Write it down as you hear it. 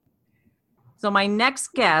So my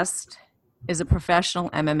next guest is a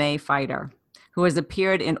professional MMA fighter who has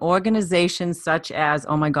appeared in organizations such as,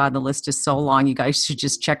 oh my God, the list is so long. You guys should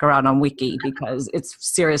just check her out on Wiki because it's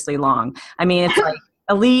seriously long. I mean, it's like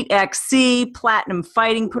Elite XC, Platinum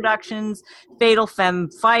Fighting Productions, Fatal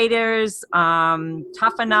Femme Fighters,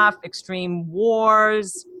 Tough Enough, Extreme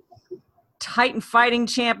Wars, Titan Fighting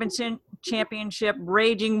Championship,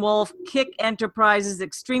 Raging Wolf, Kick Enterprises,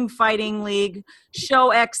 Extreme Fighting League,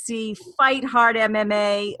 Show XC, Fight Hard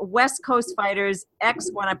MMA, West Coast Fighters,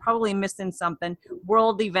 X1, I'm probably missing something,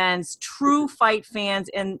 World Events, True Fight Fans,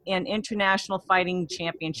 and International Fighting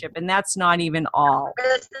Championship. And that's not even all.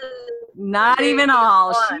 Not even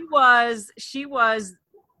all. She was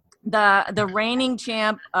the reigning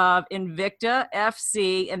champ of Invicta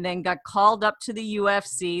FC, and then got called up to the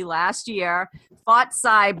UFC last year, fought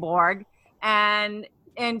Cyborg, and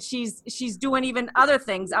she's doing even other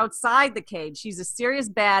things outside the cage. She's a serious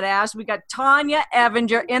badass. We got Tonya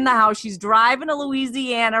Evinger in the house. She's driving to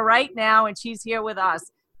Louisiana right now, and she's here with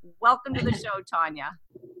us. Welcome to the show, Tonya.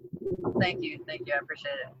 Thank you. I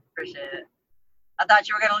appreciate it. I thought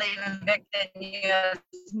you were going to leave Invicta.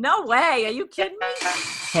 No way. Are you kidding me?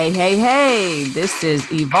 Hey. This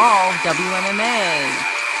is Evolve WMMA.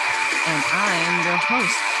 And I'm your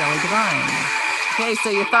host, Shelley Devine. Okay, so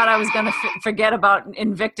you thought I was going to forget about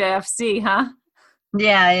Invicta FC, huh?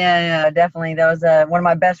 Yeah, definitely. That was one of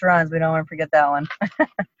my best runs. We don't want to forget that one.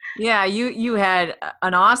 Yeah, you had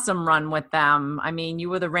an awesome run with them. I mean,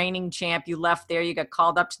 you were the reigning champ. You left there. You got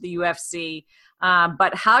called up to the UFC.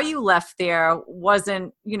 But how you left there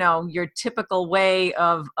wasn't, your typical way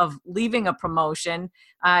of leaving a promotion.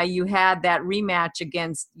 You had that rematch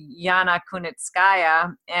against Yana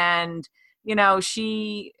Kunitskaya, and,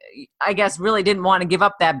 she, I guess, really didn't want to give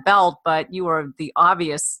up that belt, but you were the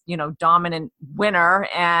obvious, dominant winner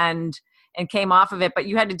and came off of it. But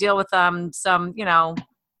you had to deal with some,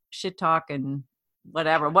 shit talk and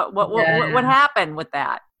whatever. What happened with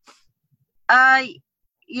that? I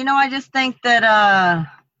just think that,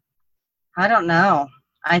 I don't know.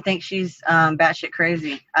 I think she's batshit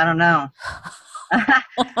crazy. I don't know.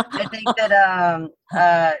 I think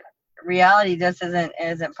that reality just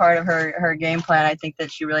isn't part of her game plan. I think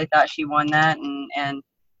that she really thought she won that, and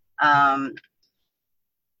I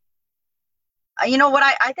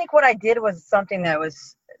think what I did was something that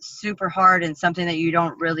was super hard and something that you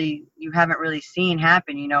haven't really seen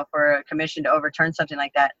happen. For a commission to overturn something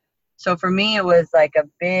like that. So for me, it was like a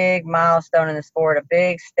big milestone in the sport, a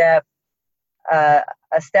big step, a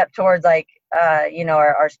step towards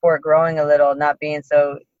our sport growing a little, not being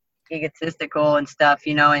so egotistical and stuff,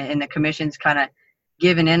 and the commission's kind of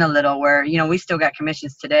giving in a little where, we still got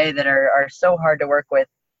commissions today that are so hard to work with.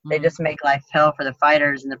 They just make life hell for the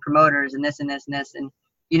fighters and the promoters and this and this and this. And,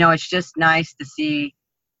 it's just nice to see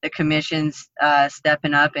the commissions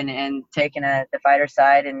stepping up and taking the fighter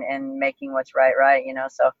side and making what's right.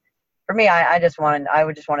 So for me, I just wanted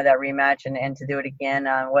that rematch and to do it again.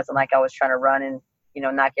 It wasn't like I was trying to run and,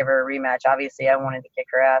 not give her a rematch. Obviously, I wanted to kick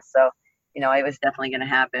her ass. So, it was definitely going to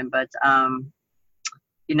happen. But, I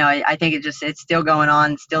think it's still going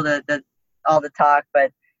on, still all the talk.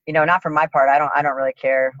 But, not for my part. I don't really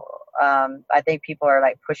care. I think people are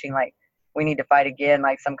like pushing like we need to fight again,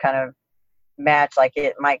 like some kind of match, like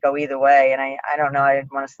it might go either way. And I don't know. I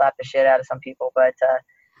want to slap the shit out of some people, but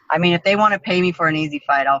I mean, if they want to pay me for an easy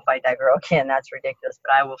fight, I'll fight that girl again. That's ridiculous,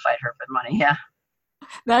 but I will fight her for the money. Yeah.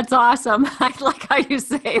 That's awesome. I like how you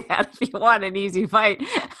say that. If you want an easy fight,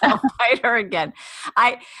 I'll fight her again.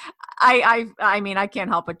 I mean, I can't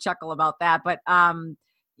help but chuckle about that. But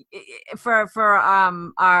for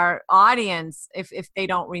our audience, if they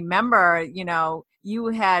don't remember, you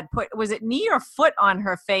had put, was it knee or foot on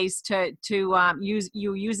her face to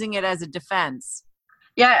using it as a defense?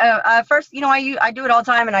 Yeah, first, I do it all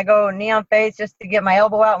the time, and I go knee on face just to get my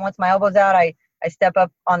elbow out. And once my elbow's out, I step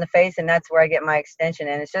up on the face, and that's where I get my extension.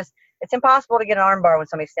 And it's impossible to get an arm bar when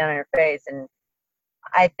somebody's standing on your face. And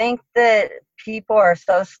I think that people are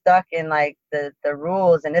so stuck in like the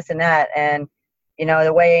rules and this and that. And,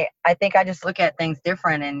 the way I think I just look at things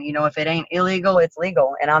different. And, if it ain't illegal, it's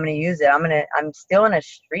legal, and I'm going to use it. I'm still in a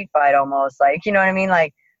street fight almost, like, you know what I mean?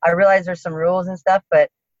 Like, I realize there's some rules and stuff, but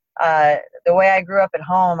the way I grew up at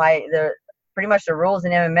home, pretty much the rules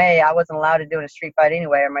in MMA, I wasn't allowed to do in a street fight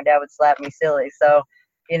anyway, or my dad would slap me silly. So,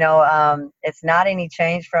 it's not any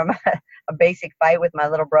change from a basic fight with my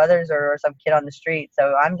little brothers or some kid on the street.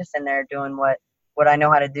 So I'm just in there doing what I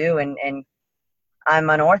know how to do, and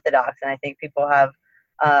I'm unorthodox, and I think people have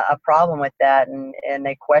a problem with that, and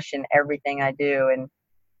they question everything I do, and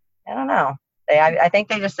I don't know. I think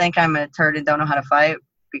they just think I'm a turd and don't know how to fight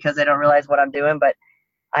because they don't realize what I'm doing, but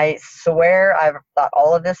I swear I've thought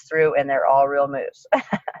all of this through, and they're all real moves.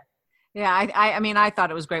 Yeah, I mean, I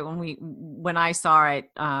thought it was great when I saw it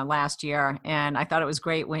last year, and I thought it was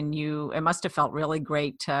great when it must have felt really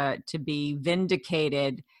great to be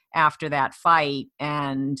vindicated after that fight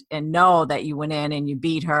and know that you went in and you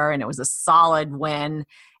beat her and it was a solid win,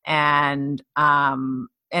 and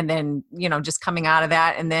then just coming out of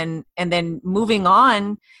that and then moving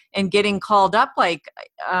on and getting called up like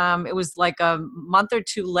it was like a month or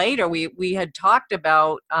two later we had talked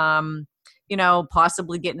about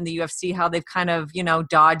possibly getting in the UFC, how they've kind of,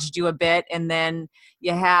 dodged you a bit. And then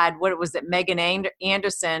you had, what was it, Megan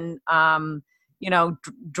Anderson,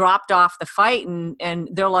 dropped off the fight and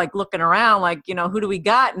they're like looking around like, who do we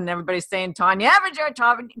got? And everybody's saying, Tonya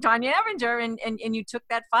Evinger. And you took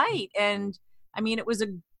that fight. And I mean, it was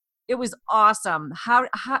awesome.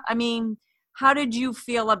 How did you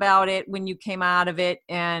feel about it when you came out of it?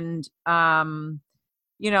 And,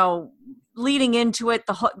 leading into it,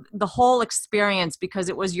 the whole experience, because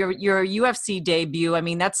it was your UFC debut. I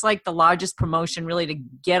mean, that's like the largest promotion really to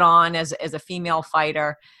get on as a female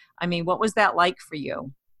fighter. I mean, what was that like for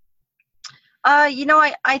you?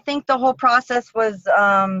 I think the whole process was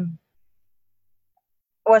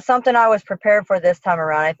something I was prepared for this time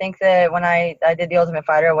around. I think that when I did the Ultimate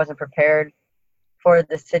Fighter, I wasn't prepared for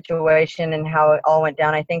the situation and how it all went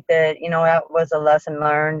down. I think that, that was a lesson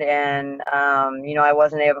learned, and, I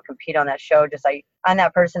wasn't able to compete on that show. Just like, I'm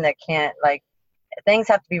that person that can't, like, things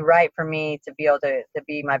have to be right for me to be able to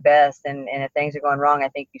be my best. And if things are going wrong, I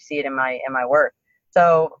think you see it in my work.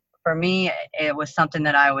 So for me, it was something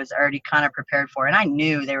that I was already kind of prepared for. And I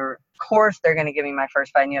knew of course, they're going to give me my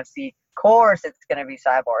first fight in UFC. Of course, it's going to be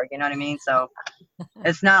Cyborg. You know what I mean? So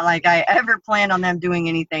it's not like I ever planned on them doing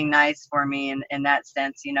anything nice for me in that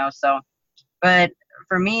sense, so, but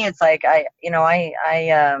for me, it's like, I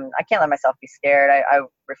can't let myself be scared. I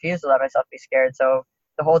refuse to let myself be scared. So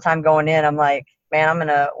the whole time going in, I'm like, man, I'm going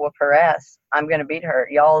to whoop her ass. I'm going to beat her.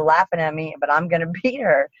 Y'all laughing at me, but I'm going to beat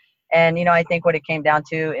her. And, I think what it came down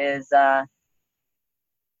to is,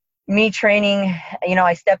 me training.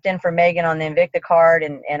 I stepped in for Megan on the Invicta card,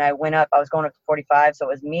 and I went up. I was going up to 45. So it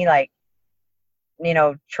was me, like,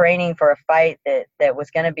 training for a fight that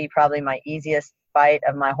was going to be probably my easiest fight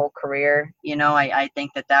of my whole career. I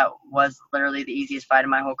think that was literally the easiest fight of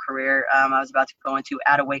my whole career. I was about to go into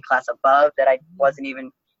add a weight class above that. I wasn't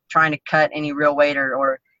even trying to cut any real weight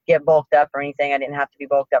or get bulked up or anything. I didn't have to be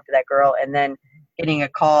bulked up for that girl. And then getting a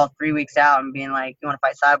call 3 weeks out and being like, you want to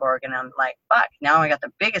fight Cyborg? And I'm like, fuck, now I got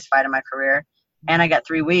the biggest fight of my career. And I got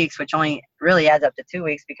 3 weeks, which only really adds up to 2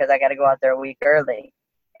 weeks because I got to go out there a week early.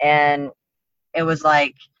 And it was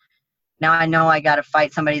like, now I know I got to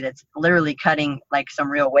fight somebody that's literally cutting like some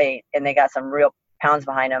real weight, and they got some real pounds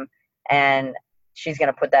behind them, and she's going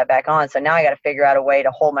to put that back on. So now I got to figure out a way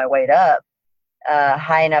to hold my weight up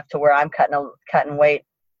high enough to where I'm cutting weight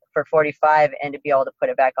for 45 and to be able to put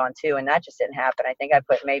it back on too. And that just didn't happen. I think I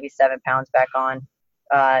put maybe 7 pounds back on.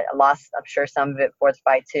 I lost, I'm sure, some of it for the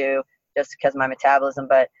fight too, just because of my metabolism,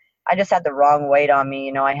 but I just had the wrong weight on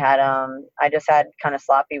me. I just had kind of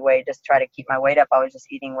sloppy weight, just try to keep my weight up. I was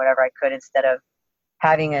just eating whatever I could instead of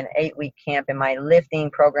having an 8-week camp in my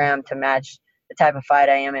lifting program to match the type of fight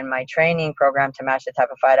I am, in my training program to match the type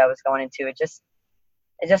of fight I was going into. It just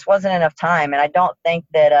wasn't enough time. And I don't think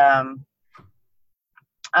that,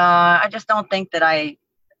 I just don't think that I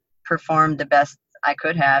performed the best I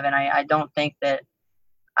could have. And I don't think that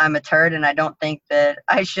I'm a turd, and I don't think that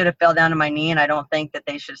I should have fell down to my knee, and I don't think that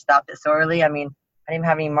they should have stopped it so early. I mean, I didn't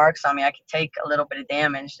have any marks on me. I could take a little bit of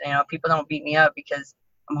damage. People don't beat me up because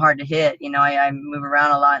I'm hard to hit. I move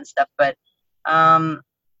around a lot and stuff, but yeah,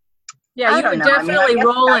 you were definitely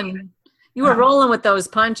rolling. You were rolling with those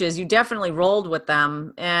punches. You definitely rolled with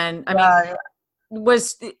them. And I mean,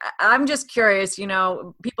 I'm just curious,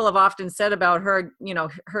 people have often said about her,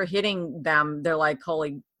 her hitting them, they're like,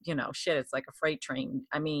 holy, shit, it's like a freight train.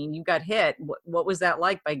 I mean, you got hit. What was that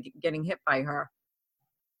like by getting hit by her?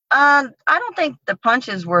 I don't think the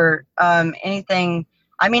punches were anything.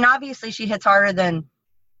 I mean, obviously she hits harder than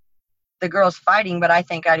the girls fighting, but I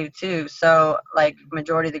think I do too. So like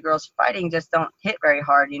majority of the girls fighting just don't hit very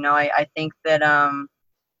hard. I think that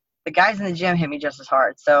the guys in the gym hit me just as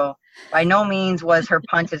hard. So by no means was her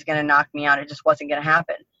punches going to knock me out. It just wasn't going to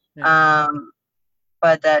happen. Yeah.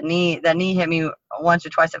 But that knee hit me once or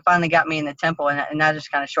twice. It finally got me in the temple, and that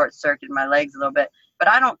just kind of short-circuited my legs a little bit. But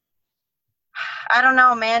I don't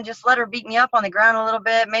know, man. Just let her beat me up on the ground a little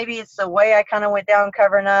bit. Maybe it's the way I kind of went down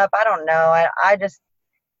covering up. I don't know. I just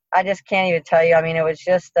can't even tell you. I mean, it was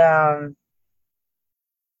just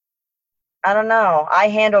I don't know. I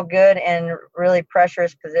handle good in really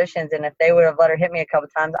pressurous positions, and if they would have let her hit me a couple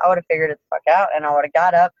times, I would have figured it the fuck out, and I would have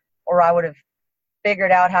got up, or I would have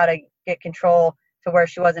figured out how to get control to where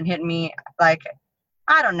she wasn't hitting me. Like,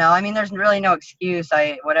 I don't know. I mean, there's really no excuse.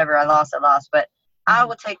 Whatever, I lost, I lost. But I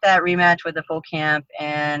will take that rematch with the full camp,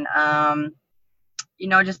 and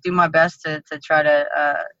just do my best to try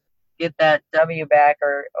to get that W back,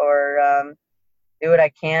 or do what I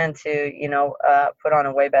can to put on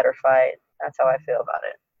a way better fight. That's how I feel about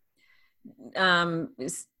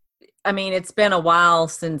it. I mean, it's been a while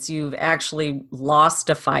since you've actually lost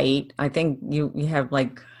a fight. I think you have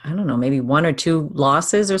like, I don't know, maybe one or two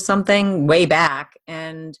losses or something way back.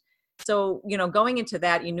 And so, going into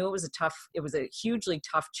that, you knew it was a hugely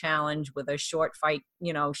tough challenge with a short fight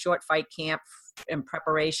camp in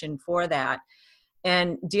preparation for that.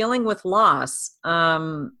 And dealing with loss,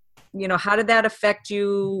 how did that affect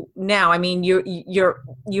you now? I mean,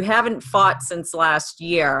 you haven't fought since last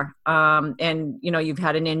year, and you've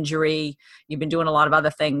had an injury. You've been doing a lot of other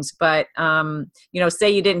things, but say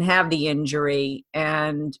you didn't have the injury,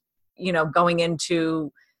 and going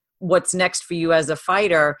into what's next for you as a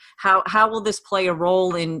fighter, how will this play a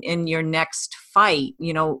role in your next fight?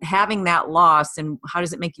 Having that loss, and how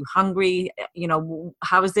does it make you hungry?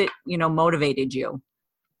 How has it motivated you?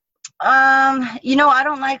 I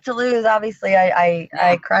don't like to lose. Obviously,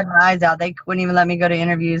 I cried my eyes out. They wouldn't even let me go to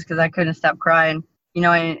interviews because I couldn't stop crying.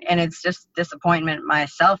 And it's just disappointment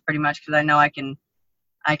myself pretty much, because I know I can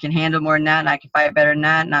handle more than that, and I can fight better than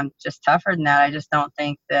that, and I'm just tougher than that. I just don't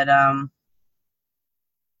think that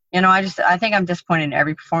I think I'm disappointed in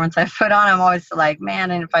every performance I put on. I'm always like, man,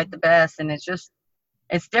 I didn't fight the best, and it's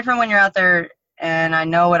different when you're out there, and I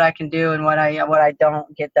know what I can do and what I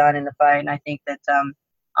don't get done in the fight, and I think that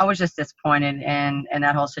I was just disappointed in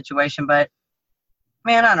that whole situation. But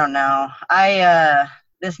man, I don't know.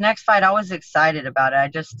 This next fight, I was excited about it. I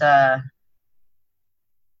just I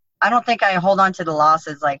don't think I hold on to the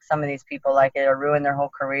losses like some of these people. Like, it'll ruin their whole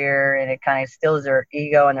career, and it kind of steals their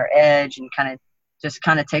ego and their edge, and kind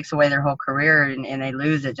of takes away their whole career, and they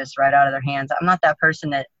lose it just right out of their hands. I'm not that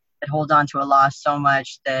person that holds on to a loss so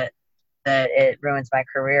much that it ruins my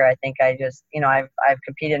career. I think I just, I've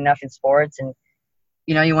competed enough in sports, and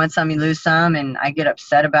you win some, you lose some, and I get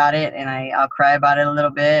upset about it, and I'll cry about it a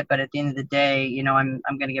little bit. But at the end of the day, I'm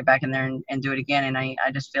going to get back in there and do it again. And I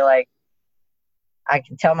just feel like I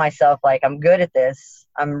can tell myself, like, I'm good at this.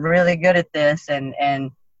 I'm really good at this. And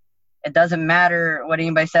it doesn't matter what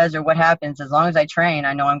anybody says or what happens. As long as I train,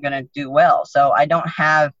 I know I'm going to do well. So I don't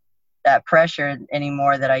have that pressure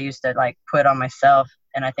anymore that I used to like put on myself.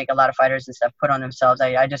 And I think a lot of fighters and stuff put on themselves.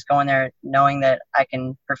 I just go in there knowing that I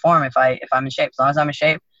can perform if I'm in shape. As long as I'm in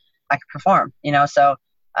shape, I can perform. So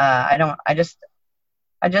I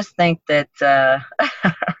just think that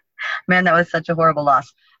man, that was such a horrible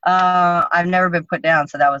loss. I've never been put down,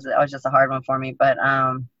 so that was just a hard one for me. But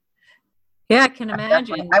yeah, I can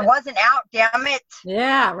imagine. I wasn't out, damn it.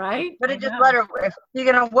 Yeah, right. Could have just let her. If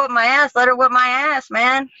you're gonna whoop my ass, let her whoop my ass,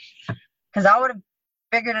 man. Because I would have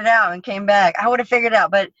figured it out and came back. I would have figured it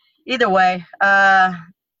out. But either way,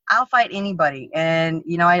 I'll fight anybody. And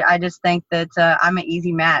I just think that I'm an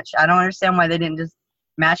easy match. I don't understand why they didn't just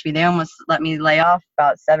match me. They almost let me lay off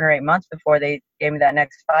about 7 or 8 months before they gave me that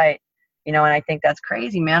next fight. And I think that's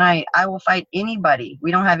crazy, man. I will fight anybody.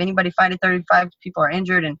 We don't have anybody fight at 35. People are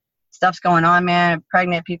injured and stuff's going on, man.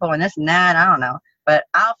 Pregnant people and this and that. I don't know. But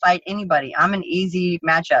I'll fight anybody. I'm an easy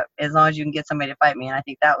matchup as long as you can get somebody to fight me. And I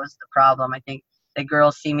think that was the problem. I think the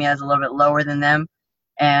girls see me as a little bit lower than them.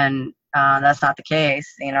 And that's not the case.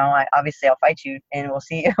 Obviously I'll fight you and we'll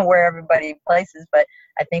see where everybody places. But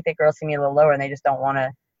I think the girls see me a little lower and they just don't want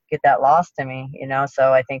to get that loss to me,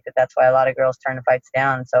 So I think that's why a lot of girls turn the fights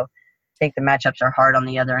down. So I think the matchups are hard on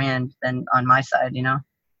the other end than on my side,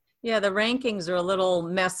 Yeah, the rankings are a little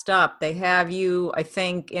messed up. They have you, I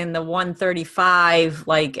think, in the 135,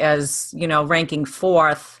 like as, ranking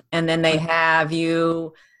fourth. And then they have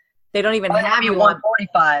you, they don't even have you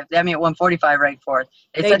 145. They have me at 145 ranked fourth.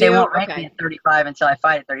 They said they won't rank me at 35 until I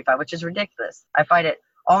fight at 35, which is ridiculous.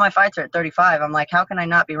 All my fights are at 35. I'm like, how can I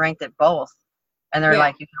not be ranked at both? And they're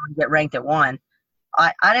like, you can only get ranked at one.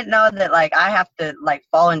 I didn't know that, like, I have to, like,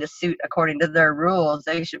 fall into suit according to their rules.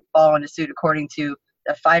 They should fall into suit according to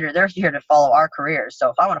the fighter. They're here to follow our careers. So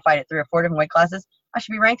if I want to fight at 3 or 4 different weight classes, I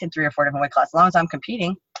should be ranked in 3 or 4 different weight classes. As long as I'm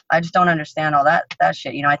competing, I just don't understand all that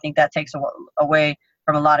shit. I think that takes away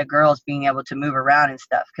from a lot of girls being able to move around and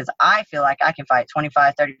stuff. Because I feel like I can fight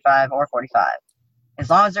 25, 35, or 45. As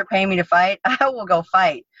long as they're paying me to fight, I will go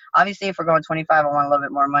fight. Obviously, if we're going 25, I want a little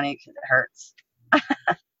bit more money because it hurts.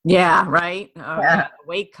 Yeah, right. Yeah.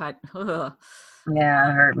 Weight cut. Ugh. Yeah,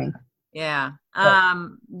 it hurt me. Yeah.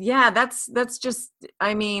 Yeah, that's just,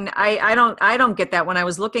 I mean, I don't get that. When I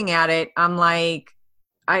was looking at it, I'm like,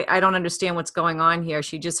 I don't understand what's going on here.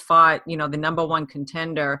 She just fought, you know, the number one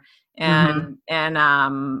contender, Mm-hmm. and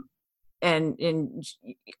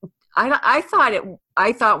I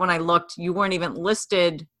thought when I looked, you weren't even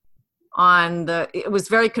listed on it was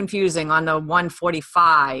very confusing on the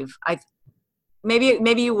 145.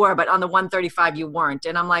 Maybe you were, but on the 135 you weren't.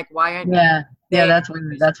 And I'm like, why aren't Yeah, yeah, they? that's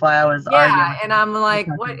weird. That's why I was Yeah, arguing with and I'm with like,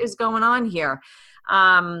 my what friend. is going on here?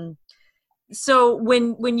 Um, so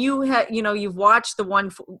when you had, you know, you've watched the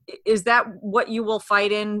one, is that what you will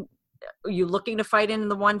fight in? Are you looking to fight in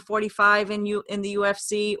the 145 in the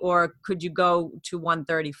UFC, or could you go to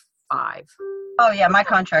 135? Oh yeah, my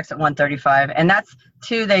contract's at 135, and that's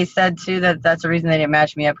too. They said too that that's the reason they didn't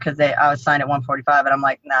match me up because I was signed at 145, and I'm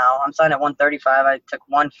like, no, I'm signed at 135. I took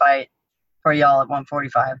one fight for y'all at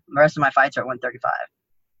 145. The rest of my fights are at 135.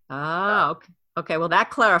 Oh, okay. Okay, well that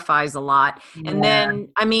clarifies a lot. And Yeah, then,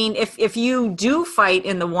 I mean, if you do fight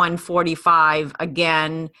in the 145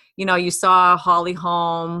 again, you know, you saw Holly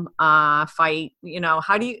Holm fight, you know,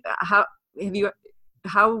 have you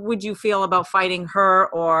how would you feel about fighting her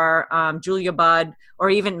or Julia Budd or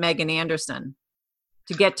even Megan Anderson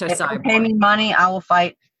to get to if they pay Cyborg? me money, I will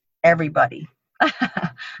fight everybody. I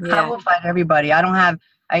Yeah. will fight everybody. I don't have.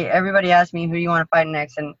 Everybody asks me who you want to fight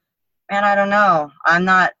next, and man, I don't know. I'm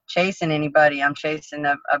not chasing anybody. I'm chasing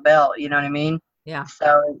a belt. You know what I mean? Yeah.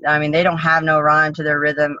 So, I mean, they don't have no rhyme to their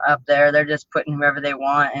rhythm up there. They're just putting whoever they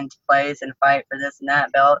want into place and fight for this and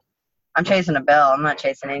that belt. I'm chasing a belt. I'm not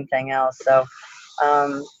chasing anything else. So,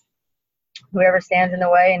 um, whoever stands in the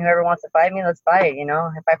way and whoever wants to fight me, let's fight. You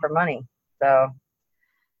know, I fight for money. So,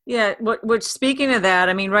 Yeah, which speaking of that,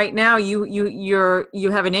 I mean, right now you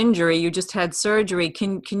have an injury. You just had surgery.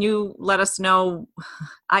 Can you let us know?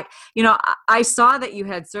 I saw that you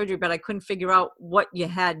had surgery, but I couldn't figure out what you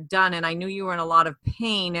had done, and I knew you were in a lot of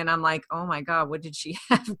pain. And I'm like, oh my God, what did she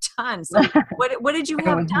have done? So what did you it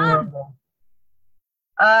have was done? horrible.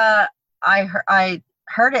 Uh, I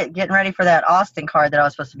heard it getting ready for that Austin card that I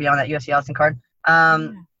was supposed to be on, that UFC Austin card. Um,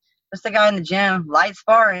 Yeah. Just a guy in the gym, light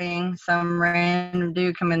sparring. Some random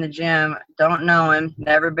dude come in the gym. Don't know him.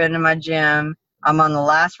 Never been to my gym. I'm on the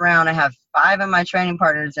last round. I have 5 of my training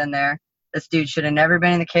partners in there. This dude should have never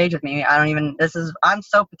been in the cage with me. I don't even. I'm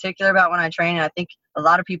so particular about when I train, and I think a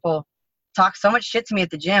lot of people talk so much shit to me at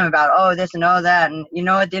the gym about this and that. And you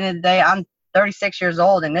know, at the end of the day, I'm 36 years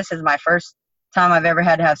old, and this is my first time I've ever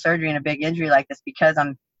had to have surgery and a big injury like this because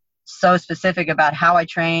I'm so specific about how I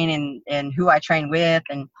train and who I train with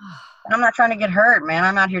and I'm not trying to get hurt, man.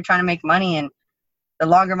 I'm out here trying to make money. And the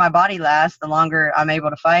longer my body lasts, the longer I'm able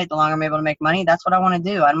to fight, the longer I'm able to make money. That's what I want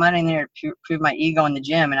to do. I'm not in there to prove my ego in the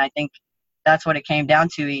gym. And I think that's what it came down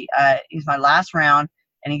to. He's my last round,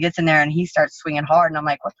 and he gets in there and he starts swinging hard. And I'm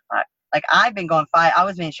like, what the fuck? Like, I've been going I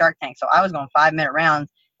was in Shark Tank, so I was going 5-minute rounds,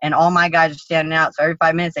 and all my guys are standing out. So every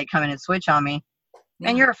 5 minutes, they come in and switch on me.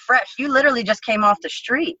 Man, Yeah. you're fresh. You literally just came off the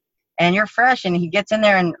street and you're fresh. And he gets in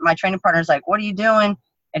there, and my training partner's like, what are you doing?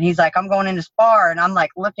 And he's like, I'm going in to spar. And I'm like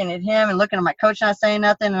looking at him and looking at my coach, not saying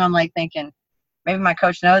nothing. And I'm like thinking, maybe my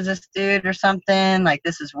coach knows this dude or something. Like,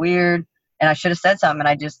 this is weird. And I should have said something. And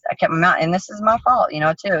I kept my mouth. And this is my fault,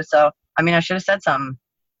 too. So, I mean, I should have said something.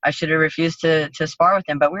 I should have refused to spar with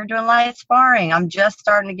him. But we were doing light sparring. I'm just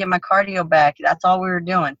starting to get my cardio back. That's all we were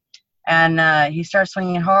doing. And he starts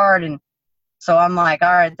swinging hard. And so I'm like,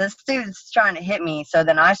 all right, this dude's trying to hit me. So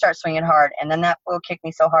then I start swinging hard. And then that fool kicked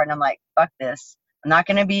me so hard. And I'm like, fuck this. I'm not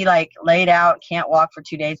going to be like laid out, can't walk for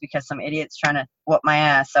 2 days because some idiot's trying to whoop my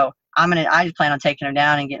ass. So I just plan on taking him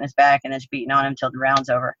down and getting his back and then just beating on him until the round's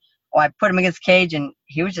over. Well, I put him against the cage, and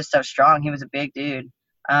he was just so strong. He was a big dude.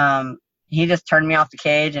 He just turned me off the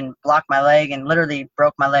cage and blocked my leg and literally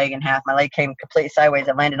broke my leg in half. My leg came completely sideways.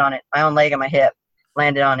 I landed on it. My own leg and my hip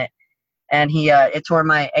landed on it. And it tore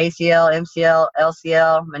my ACL, MCL,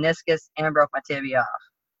 LCL, meniscus, and broke my tibia off.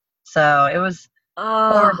 So it was Oh,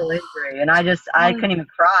 horrible injury. And I couldn't even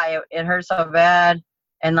cry. It hurt so bad.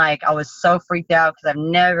 And like, I was so freaked out because I've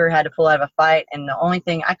never had to pull out of a fight. And the only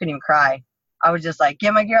thing, I couldn't even cry. I was just like,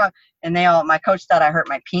 get my gear off. And my coach thought I hurt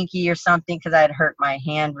my pinky or something because I had hurt my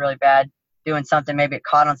hand really bad doing something. Maybe it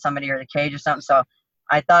caught on somebody or the cage or something. So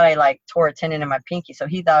I thought I like tore a tendon in my pinky. So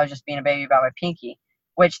he thought I was just being a baby about my pinky,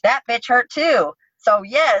 which that bitch hurt too. So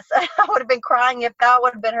yes, I would have been crying if that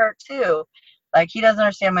would have been hurt too. Like, he doesn't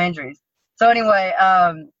understand my injuries. So anyway,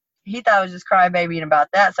 he thought I was just crybabying about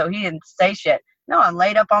that, so he didn't say shit. No, I'm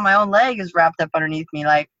laid up on my own leg, is wrapped up underneath me,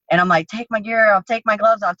 like, and I'm like, take my gear off, take my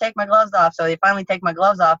gloves off, take my gloves off. So they finally take my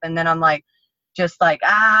gloves off, and then I'm like, just like,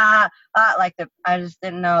 like I just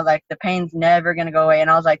didn't know, like the pain's never going to go away. And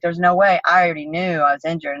I was like, there's no way. I already knew I was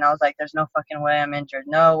injured. And I was like, there's no fucking way I'm injured.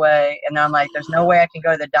 No way. And I'm like, there's no way I can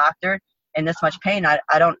go to the doctor in this much pain. I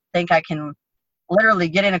don't think I can literally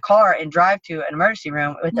get in a car and drive to an emergency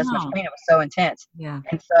room with this much pain. It was so intense. Yeah.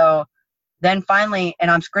 And so then finally, and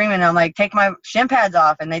I'm screaming, I'm like, take my shin pads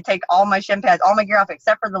off. And they take all my shin pads, all my gear off,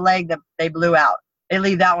 except for the leg that they blew out. They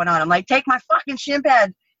leave that one on. I'm like, take my fucking shin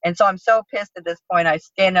pads. And so I'm so pissed at this point. I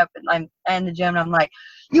stand up and I'm in the gym and I'm like,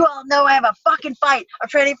 you all know I have a fucking fight. I'm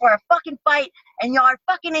training for a fucking fight. And y'all are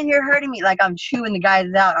fucking in here hurting me. Like I'm chewing the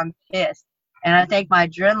guys out. I'm pissed. And I think my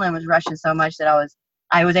adrenaline was rushing so much that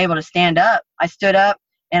I was able to stand up. I stood up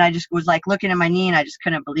and I just was like looking at my knee and I just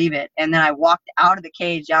couldn't believe it. And then I walked out of the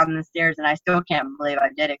cage down the stairs and I still can't believe I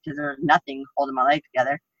did it because there was nothing holding my leg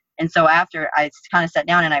together. And so after I kind of sat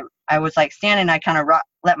down and I was like standing, I kind of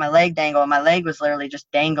let my leg dangle and my leg was literally just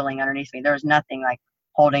dangling underneath me. There was nothing like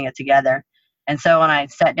holding it together. And so when I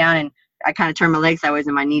sat down and I kind of turned my leg sideways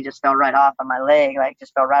and my knee just fell right off of my leg, like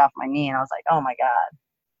just fell right off my knee. And I was like, oh my God.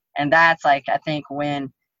 And that's like, I think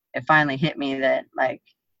when it finally hit me that like,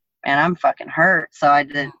 man, I'm fucking hurt. So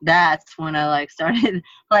that's when I like started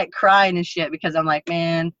like crying and shit because I'm like,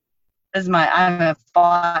 man, I haven't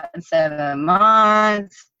fought in 7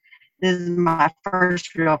 months. This is my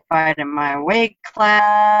first real fight in my weight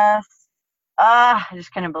class. I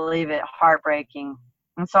just couldn't believe it. Heartbreaking.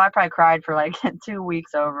 And so I probably cried for like 2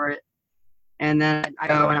 weeks over it. And then I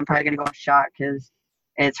go and I'm probably going to go shock because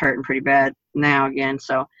it's hurting pretty bad now again.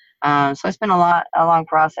 So it's been a long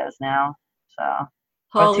process now. So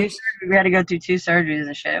we had to go through 2 surgeries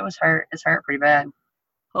and shit. It's hurt pretty bad.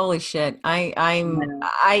 Holy shit.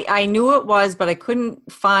 I knew it was, but I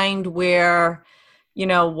couldn't find where, you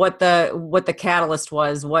know, what the catalyst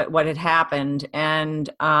was, what had happened. And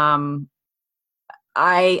I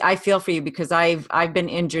feel for you because I've been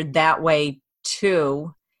injured that way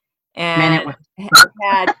too. And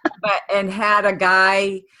had a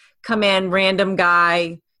guy come in, random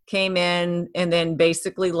guy came in and then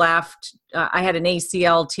basically left. I had an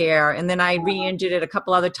ACL tear and then I re-injured it a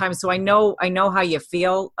couple other times. So I know how you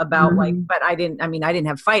feel about like, but I didn't have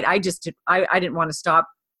a fight. I didn't want to stop,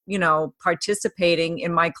 you know, participating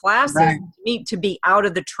in my classes. Right. To be out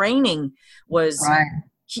of the training was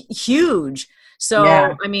huge. So,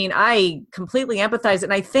 yeah. I mean, I completely empathize.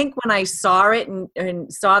 And I think when I saw it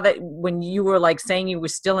and saw that when you were like saying you were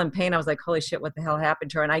still in pain, I was like, holy shit, what the hell happened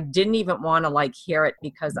to her? And I didn't even want to like hear it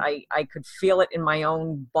because I could feel it in my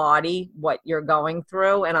own body, what you're going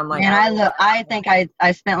through. And I'm like, I think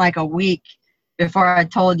I spent like a week before I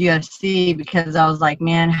told UFC because I was like,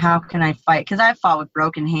 man, how can I fight? Because I fought with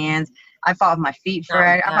broken hands. I fought with my feet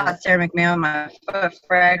fractured. I fought Sarah McMahon, my foot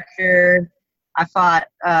fractured. I fought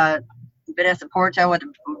Vanessa Porto with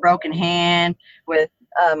a broken hand, with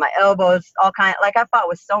my elbows, all kind. Like I fought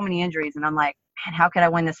with so many injuries, and I'm like, man, how could I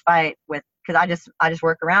win this fight with? Because I just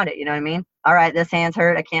work around it. You know what I mean? All right, this hand's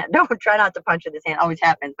hurt. I can't. Don't try not to punch with this hand. Always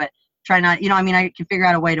happens, but try not. You know, what I mean, I can figure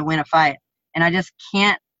out a way to win a fight, and I just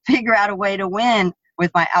can't figure out a way to win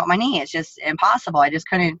with my knee. It's just impossible. I just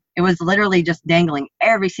couldn't. It was literally just dangling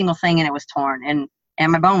every single thing, and it was torn, and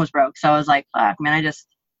my bone was broke. So I was like, fuck, man, I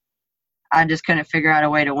just couldn't figure out a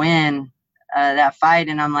way to win that fight.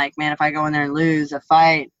 And I'm like, man, if I go in there and lose a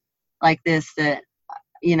fight like this, that,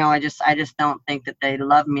 you know, I just don't think that they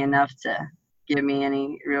love me enough to give me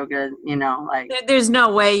any real good, you know, like. There's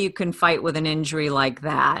no way you can fight with an injury like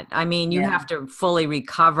that. I mean, you have to fully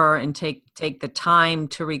recover and take the time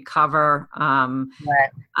to recover,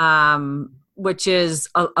 which is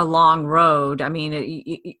a long road. I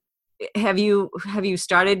mean, have you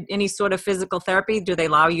started any sort of physical therapy? Do they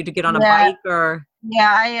allow you to get on a bike or?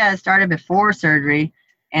 Yeah, I started before surgery,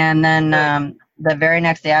 and then the very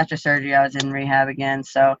next day after surgery, I was in rehab again.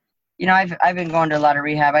 So, you know, I've been going to a lot of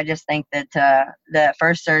rehab. I just think that the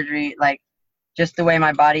first surgery, like just the way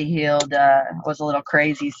my body healed, was a little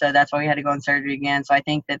crazy. So that's why we had to go in surgery again. So I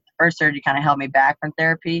think that the first surgery kind of held me back from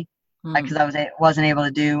therapy, because I wasn't able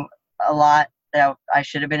to do a lot that I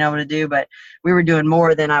should have been able to do, but we were doing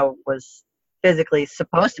more than I was physically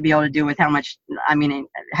supposed to be able to do with how much, I mean,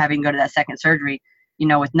 having to go to that second surgery, you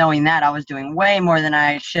know, with knowing that I was doing way more than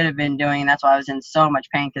I should have been doing. And that's why I was in so much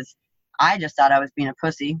pain, because I just thought I was being a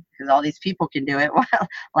pussy because all these people can do it. Well,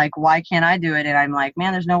 like, why can't I do it? And I'm like,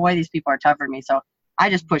 man, there's no way these people are tougher than me. So I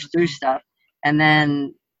just pushed through stuff, and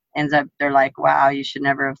then ends up, they're like, wow, you should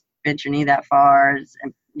never have bent your knee that far.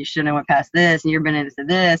 And you shouldn't have went past this, and you've been into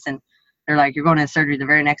this. And they're like, you're going into surgery the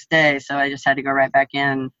very next day. So I just had to go right back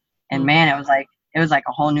in. And man, it was like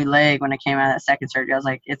a whole new leg when I came out of that second surgery. I was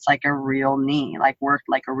like, it's like a real knee, like worked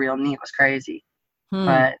like a real knee. It was crazy.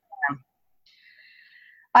 But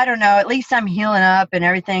I don't know. At least I'm healing up and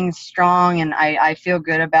everything's strong, and I feel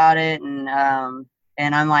good about it. And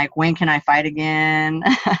I'm like, when can I fight again?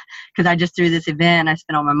 Because I just threw this event and I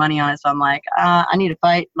spent all my money on it. So I'm like, I need to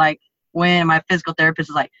fight. Like, when my physical therapist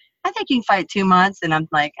is like, I think you can fight 2 months, and I'm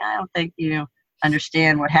like, I don't think you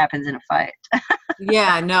understand what happens in a fight.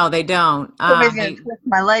 Yeah, no, they don't. Somebody's gonna twist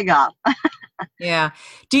my leg off. Yeah.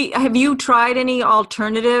 Have you tried any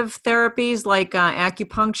alternative therapies like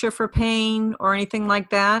acupuncture for pain or anything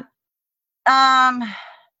like that? Um,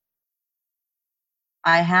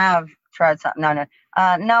 I have tried something. No, no,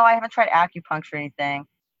 no. I haven't tried acupuncture or anything.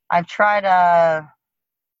 I've tried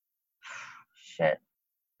shit.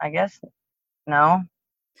 I guess no,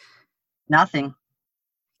 nothing.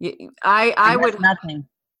 I I guess would nothing.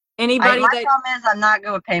 anybody My that problem is I'm not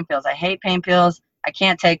good with pain pills. I hate pain pills. I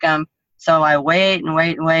can't take them. So I wait and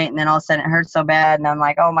wait and wait, and then all of a sudden it hurts so bad, and I'm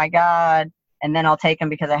like, oh my god. And then I'll take them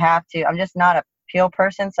because I have to. I'm just not a pill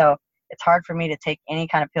person, so it's hard for me to take any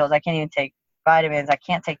kind of pills. I can't even take vitamins. I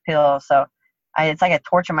can't take pills. So it's like I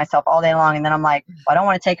torture myself all day long, and then I'm like, well, I don't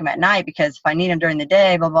want to take them at night because if I need them during the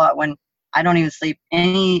day, blah blah. When I don't even sleep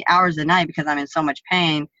any hours a night because I'm in so much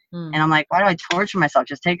pain, and I'm like, why do I torture myself?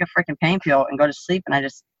 Just take a freaking pain pill and go to sleep. And I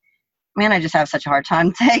just have such a hard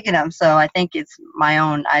time taking them. So I think it's my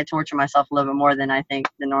own. I torture myself a little bit more than I think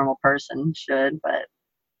the normal person should. But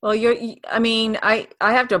well, I mean, I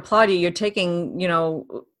have to applaud you. You're taking,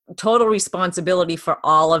 total responsibility for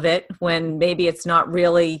all of it when maybe it's not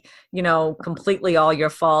really, completely all your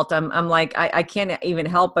fault. I'm like, I can't even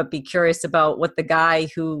help but be curious about what the guy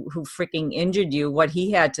who freaking injured you, what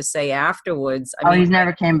he had to say afterwards. I mean, he's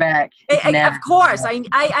never came back. of course,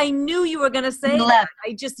 I knew you were going to say He that. left.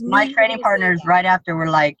 I just knew My you were training gonna say partners that. right after were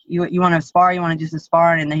like, you want to spar? You want to do some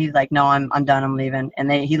sparring? And then he's like, no, I'm done. I'm leaving.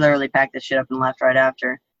 And he literally packed his shit up and left right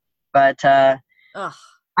after. But Ugh.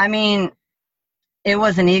 I mean, it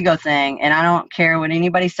was an ego thing, and I don't care what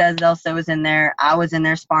anybody says else that was in there. I was in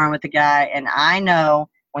there sparring with the guy, and I know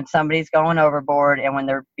when somebody's going overboard and when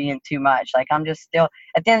they're being too much. Like, I'm just still,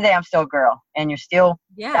 at the end of the day, I'm still a girl, and you're still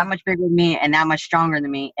that much bigger than me and that much stronger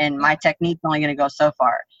than me, and my technique's only going to go so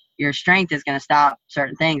far. Your strength is going to stop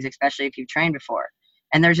certain things, especially if you've trained before.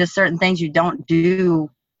 And there's just certain things you don't do.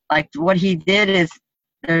 Like, what he did is,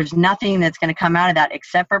 there's nothing that's going to come out of that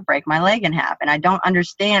except for break my leg in half. And I don't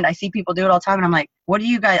understand. I see people do it all the time, and I'm like, what do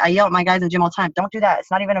you guys? I yell at my guys in the gym all the time. Don't do that.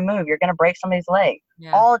 It's not even a move. You're going to break somebody's leg.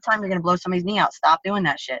 Yeah. All the time you're going to blow somebody's knee out. Stop doing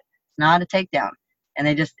that shit. It's not a takedown. And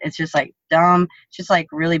it's just like dumb. It's just like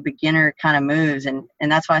really beginner kind of moves. And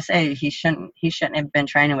that's why I say he shouldn't have been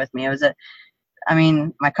training with me.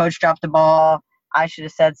 My coach dropped the ball. I should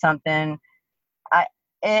have said something.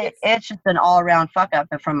 It's just an all-around fuck up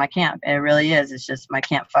from my camp. It really is. It's just my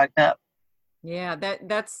camp fucked up. Yeah,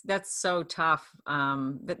 that's so tough.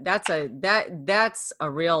 That's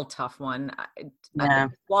a real tough one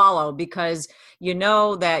to swallow, because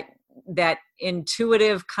that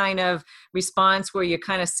intuitive kind of response where you're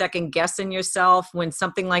kind of second guessing yourself when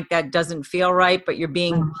something like that doesn't feel right, but you're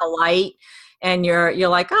being polite. And you're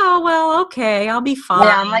like, oh, well, okay, I'll be fine.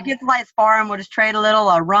 Yeah, I'm like, it's light sparring. We'll just trade a little.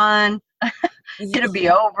 I'll run. It'll be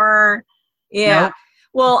over. Yeah. Nope.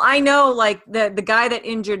 Well, I know, like, the guy that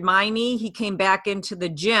injured my knee, he came back into the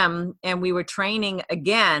gym and we were training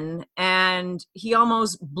again, and he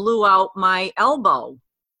almost blew out my elbow.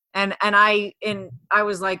 And I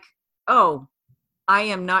was like, oh, I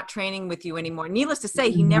am not training with you anymore. Needless to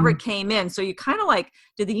say, he never came in. So you kind of like,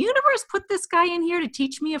 did the universe put this guy in here to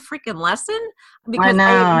teach me a freaking lesson? Because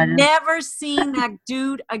I've never seen that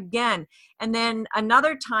dude again. And then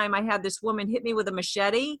another time I had this woman hit me with a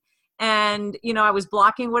machete, and, I was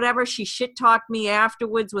blocking whatever. She shit talked me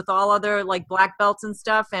afterwards with all other like black belts and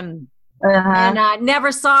stuff. And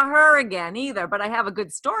never saw her again either. But I have a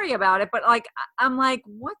good story about it. But like, I'm like,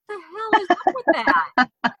 what the hell is up with that?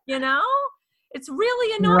 It's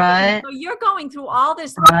really annoying. Right. So you're going through all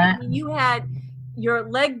this. Right. You had your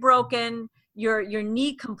leg broken, your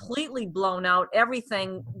knee completely blown out,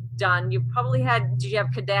 everything done. You probably did you have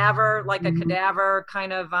a cadaver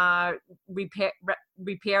kind of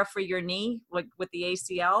repair for your knee, like with the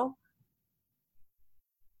ACL?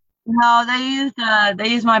 No, they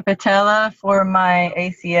used my patella for my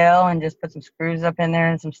ACL and just put some screws up in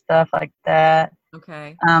there and some stuff like that.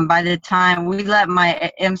 Okay. By the time we let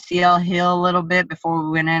my MCL heal a little bit before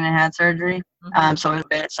we went in and had surgery, so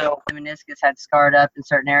the meniscus had scarred up in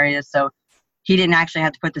certain areas. So he didn't actually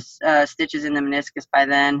have to put the stitches in the meniscus by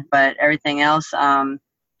then, but everything else,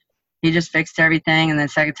 he just fixed everything. And then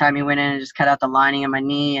the second time he went in and just cut out the lining of my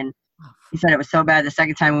knee, and He said it was so bad. The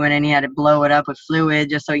second time we went in, he had to blow it up with fluid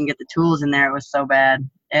just so he can get the tools in there. It was so bad.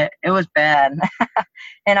 It was bad.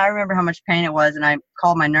 And I remember how much pain it was. And I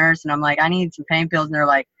called my nurse and I'm like, I need some pain pills. And they're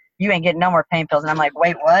like, you ain't getting no more pain pills. And I'm like,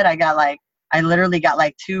 wait, what? I literally got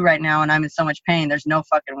like 2 right now and I'm in so much pain. There's no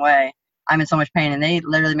fucking way. I'm in so much pain. And they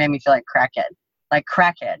literally made me feel like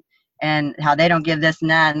crackhead, and how they don't give this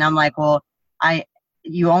and that. And I'm like, well,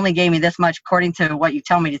 you only gave me this much according to what you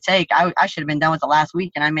tell me to take. I should have been done with the last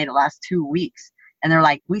week, and I made it last 2 weeks. And they're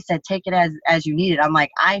like, we said take it as you need it. I'm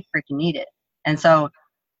like, I freaking need it. And so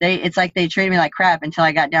it's like they treated me like crap until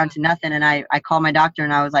I got down to nothing. And I called my doctor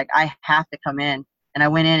and I was like, I have to come in. And I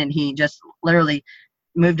went in and he just literally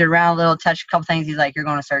moved it around a little, touched a couple things. He's like, you're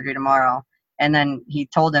going to surgery tomorrow. And then he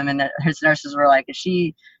told him, and his nurses were like, is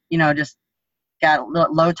she, just got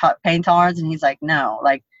low pain tolerance? And he's like, no,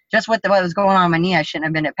 like, just with what was going on in my knee, I shouldn't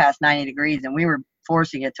have been at past 90 degrees, and we were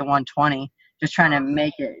forcing it to 120, just trying to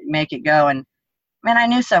make it go. And man, I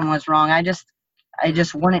knew something was wrong. I just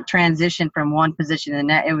wouldn't transition from one position to the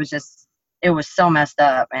next. It was so messed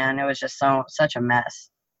up, man. It was just such a mess.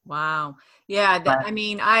 Wow. Yeah. I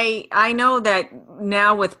mean, I know that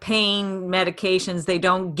now with pain medications, they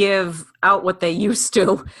don't give out what they used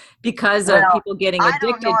to because of people getting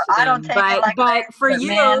addicted to them. But for you,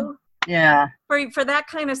 man, yeah, for that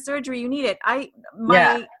kind of surgery, you need it. I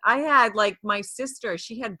had like my sister,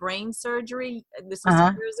 she had brain surgery. This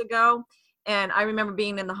was years ago. And I remember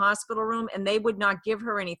being in the hospital room and they would not give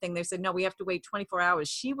her anything. They said, no, we have to wait 24 hours.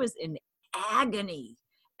 She was in agony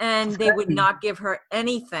and they would not give her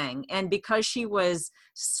anything. And because she was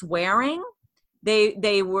swearing,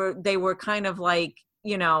 they were kind of like,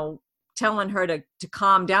 telling her to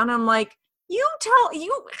calm down. I'm like,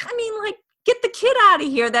 get the kid out of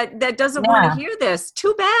here that doesn't want to hear this.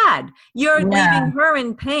 Too bad. You're leaving her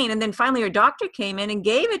in pain. And then finally her doctor came in and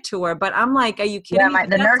gave it to her. But I'm like, are you kidding me?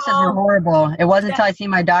 The nurses were horrible. It wasn't until I see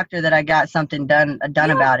my doctor that I got something done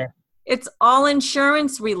about it. It's all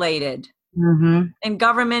insurance related. Mm-hmm. And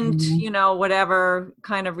government, whatever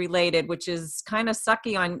kind of related, which is kind of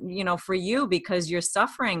sucky on, for you because you're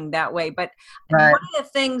suffering that way. But one of the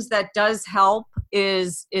things that does help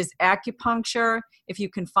is acupuncture. If you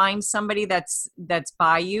can find somebody that's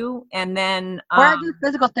by you, and then where I do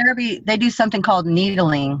physical therapy, they do something called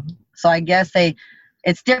needling. So I guess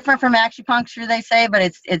it's different from acupuncture, they say,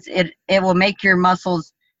 but it will make your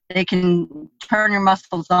muscles. They can turn your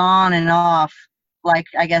muscles on and off, like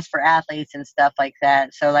I guess for athletes and stuff like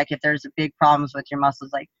that. So like if there's big problems with your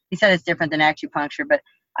muscles, like he said, it's different than acupuncture. But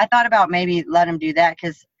I thought about maybe let him do that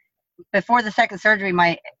because before the second surgery,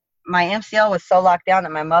 my MCL was so locked down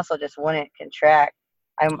that my muscle just wouldn't contract.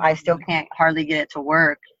 I still can't hardly get it to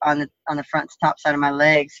work on the front top side of my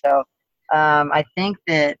leg. So I think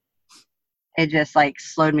that it just like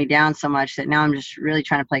slowed me down so much that now I'm just really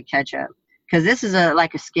trying to play catch up. Because this is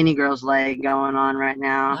like a skinny girl's leg going on right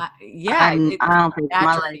now. I don't think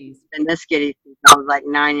my leg's been this skinny since I was like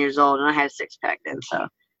 9 years old, and I had a 6-pack then. So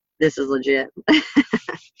this is legit.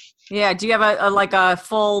 Yeah. Do you have a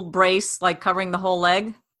full brace like covering the whole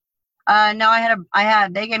leg? No, I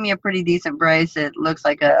had. They gave me a pretty decent brace. It looks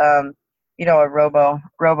like a a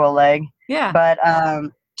robo leg. Yeah. But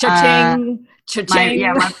cha-ching,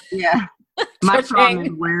 cha-ching. My problem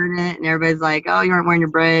is wearing it, and everybody's like, "Oh, you aren't wearing your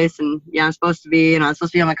brace," and I'm supposed to be, I'm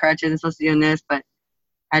supposed to be on my crutches, I'm supposed to be doing this, but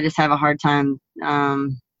I just have a hard time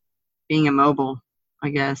being immobile, I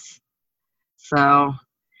guess. So,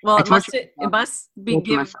 well, it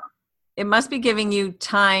must be giving you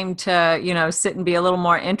time to, sit and be a little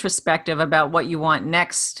more introspective about what you want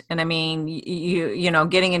next. And I mean,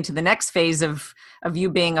 getting into the next phase of you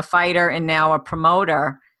being a fighter and now a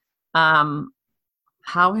promoter.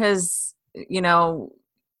 How has,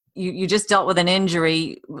 you just dealt with an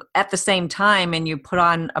injury at the same time and you put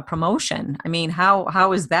on a promotion. I mean,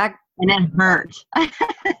 how is that? And it hurt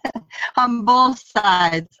on both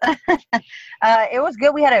sides. It was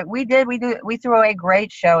good. We threw a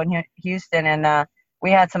great show in Houston, and we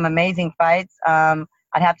had some amazing fights. I'd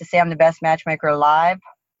have to say I'm the best matchmaker alive.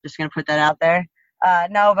 Just going to put that out there.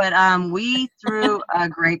 No, but we threw a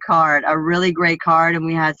really great card, and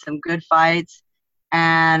we had some good fights.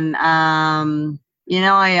 And, I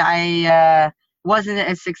wasn't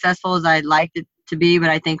as successful as I'd liked it to be, but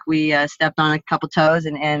I think we stepped on a couple toes,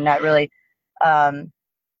 and that really,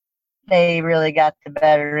 they really got the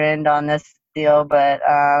better end on this deal. But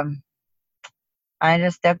I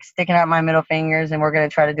just sticking out my middle fingers, and we're going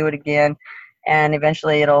to try to do it again. And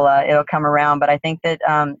eventually it'll come around. But I think that,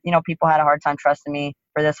 people had a hard time trusting me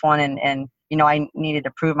for this one. And I needed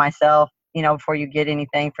to prove myself, before you get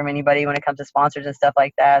anything from anybody when it comes to sponsors and stuff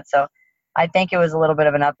like that. So I think it was a little bit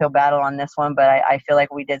of an uphill battle on this one, but I feel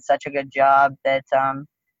like we did such a good job that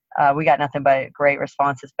we got nothing but great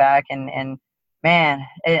responses back. And man,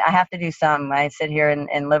 I have to do something. I sit here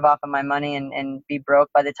and live off of my money and be broke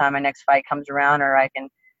by the time my next fight comes around, or I can,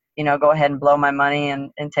 go ahead and blow my money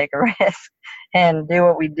and take a risk and do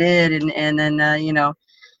what we did, and then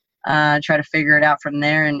try to figure it out from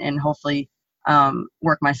there, and hopefully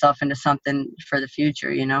work myself into something for the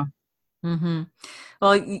future. Mm-hmm.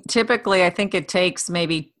 Well, typically, I think it takes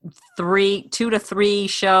maybe 2 to 3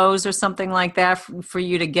 shows or something like that for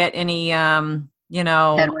you to get any, Headwind,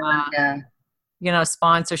 yeah.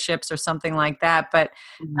 Sponsorships or something like that. But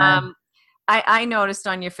Yeah. I noticed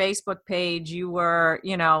on your Facebook page you were,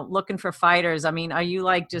 looking for fighters. I mean, are you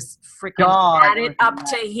like just freaking God, at it up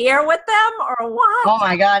to here with them, or what? oh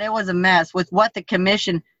my God, it was a mess with what the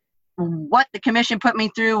commission put me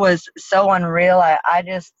through was so unreal.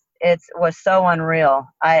 It was so unreal.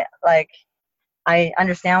 I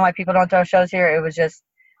understand why people don't throw shows here. It was just,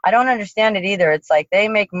 I don't understand it either. It's like they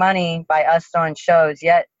make money by us throwing shows,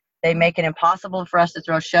 yet they make it impossible for us to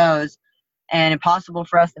throw shows and impossible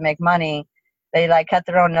for us to make money. They like cut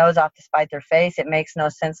their own nose off to spite their face. It makes no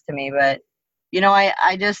sense to me. But,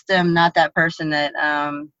 I just am not that person that,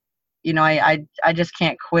 I just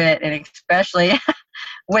can't quit. And especially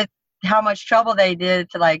with how much trouble they did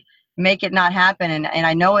to like make it not happen. And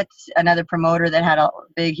I know it's another promoter that had a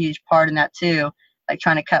big, huge part in that too, like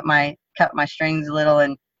trying to cut my strings a little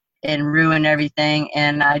and ruin everything.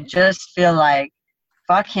 And I just feel like,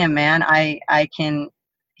 fuck him, man.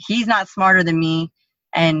 He's not smarter than me,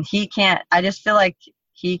 and I just feel like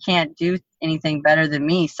he can't do anything better than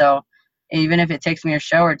me. So even if it takes me a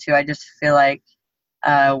show or two, I just feel like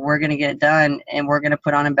we're going to get it done, and we're going to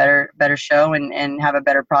put on a better show and have a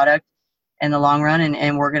better product in the long run,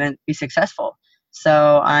 and we're going to be successful.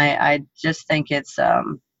 So I just think it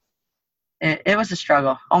was a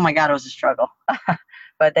struggle. Oh my God, it was a struggle.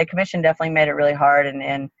 But the commission definitely made it really hard,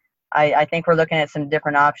 and I think we're looking at some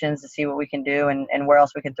different options to see what we can do and where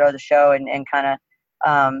else we can throw the show and kind of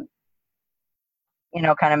kind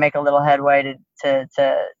of make a little headway to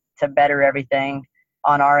better everything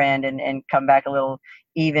on our end and come back a little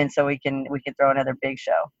even so we can throw another big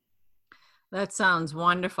show. That sounds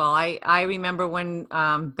wonderful. I remember when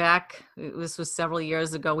this was several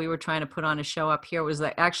years ago, we were trying to put on a show up here. It was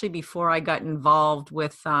actually before I got involved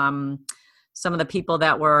with some of the people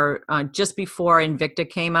that were just before Invicta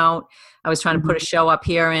came out. I was trying to put a show up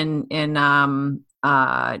here in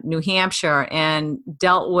New Hampshire, and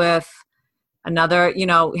dealt with another,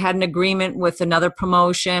 had an agreement with another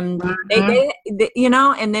promotion. They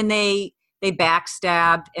and then they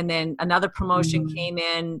backstabbed, and then another promotion came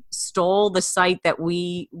in, stole the site that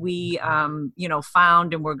we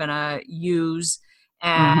found and we're going to use.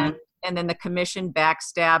 And then the commission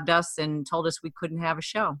backstabbed us and told us we couldn't have a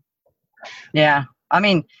show. Yeah. I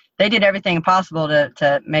mean, they did everything possible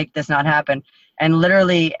to make this not happen. And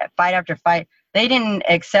literally fight after fight, they didn't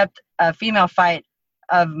accept a female fight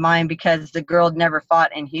of mine because the girl never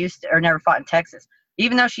fought in Houston or never fought in Texas.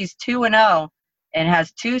 Even though she's 2-0 and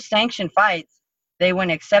has 2 sanctioned fights, they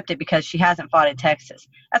wouldn't accept it because she hasn't fought in Texas.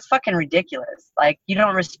 That's fucking ridiculous. Like, you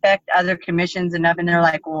don't respect other commissions enough, and they're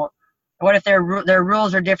like, well, what if their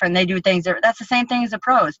rules are different? They do things different. That's the same thing as the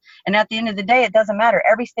pros. And at the end of the day, it doesn't matter.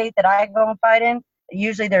 Every state that I go and fight in,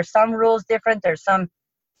 usually there's some rules different. There's some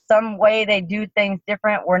way they do things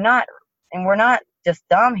different. We're not just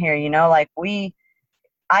dumb here, like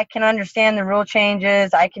I can understand the rule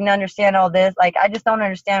changes. I can understand all this. Like, I just don't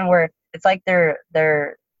understand where it's like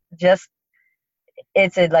they're just,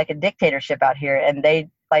 it's like a dictatorship out here, and they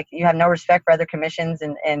like, you have no respect for other commissions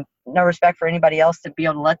and no respect for anybody else to be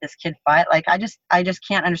able to let this kid fight. Like, I just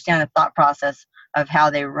can't understand the thought process of how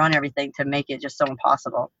they run everything to make it just so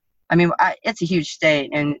impossible. I mean, it's a huge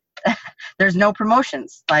state, and there's no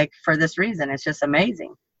promotions like for this reason. It's just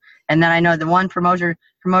amazing. And then I know the one promoter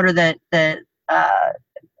that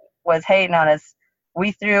was hating on us.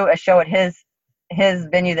 We threw a show at his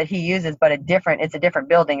venue that he uses, but it's a different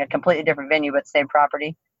building, a completely different venue, but same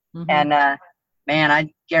property. And man, I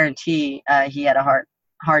guarantee he had a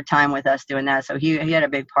hard time with us doing that. So he had a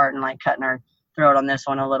big part in like cutting our throat on this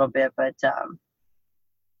one a little bit. But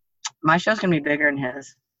my show's gonna be bigger than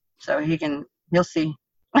his, so he'll see.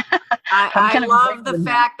 I love the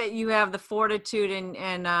fact that you have the fortitude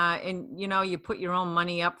and you put your own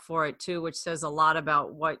money up for it too, which says a lot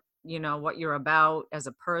about what you're about as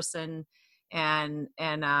a person, and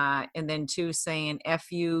then too saying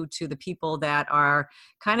F you to the people that are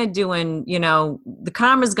kind of doing, the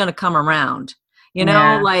karma's going to come around,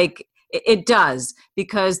 like it does,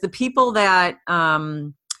 because the people that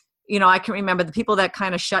I can remember the people that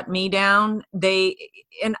kind of shut me down.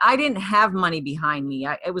 And I didn't have money behind me.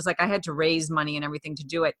 It was like I had to raise money and everything to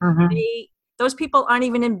do it. Mm-hmm. Those people aren't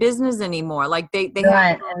even in business anymore. Like they have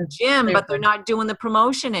Right. a And gym, but they're stupid. not doing the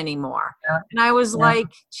promotion anymore. Yeah. And I was Yeah. like,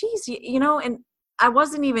 geez, and I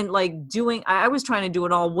wasn't even like I was trying to do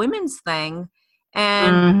an all women's thing.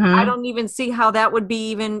 And I Mm-hmm. don't even see how that would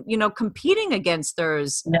be even, competing against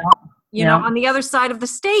theirs, Yeah. Yeah. on the other side of the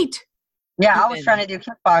state. Yeah. I was trying Even. to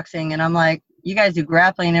do kickboxing, and I'm like, you guys do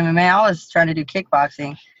grappling and MMA. I was trying to do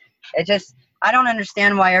kickboxing. It just, I don't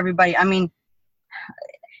understand why everybody. I mean,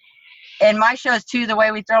 in my shows too, the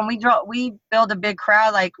way we throw them, we build a big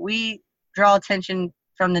crowd. Like we draw attention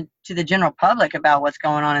to the general public about what's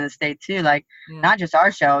going on in the state too. Like Yeah. not just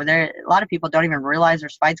our show. A lot of people don't even realize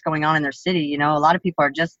there's fights going on in their city. A lot of people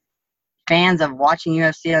are just fans of watching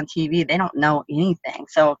UFC on TV. They don't know anything.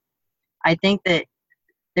 So I think that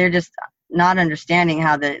they're just not understanding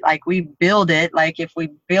how like we build it. Like if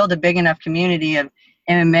we build a big enough community of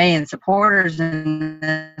MMA and supporters and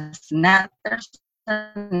this and that, there's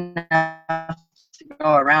enough to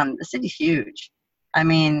go around. The city's huge. I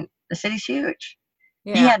mean, the city's huge.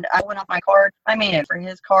 Yeah. I went off my card. I made it for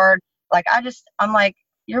his card. Like I'm like,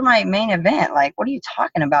 you're my main event. Like, what are you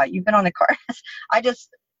talking about? You've been on the card.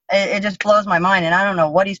 It just blows my mind. And I don't know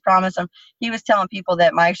what he's promised them. He was telling people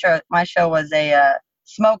that my show was a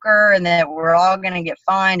smoker and that we're all going to get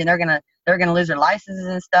fined and they're going to lose their licenses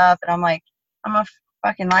and stuff. And I'm like, I'm a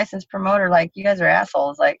fucking licensed promoter. Like, you guys are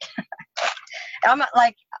assholes. Like, I'm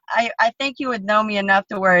like, I think you would know me enough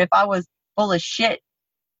to where if I was full of shit,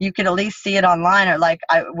 you could at least see it online, or like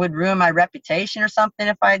I would ruin my reputation or something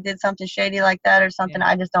if I did something shady like that or something. Yeah.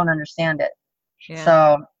 I just don't understand it. Yeah.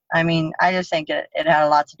 So, I mean, I just think it had a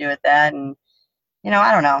lot to do with that. And,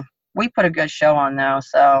 I don't know. We put a good show on though.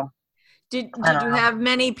 So Did I you don't know. have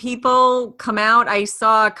many people come out? I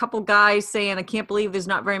saw a couple guys saying, "I can't believe there's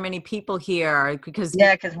not very many people here," because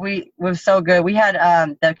Yeah, because we were so good. We had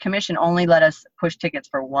the commission only let us push tickets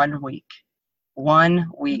for 1 week. 1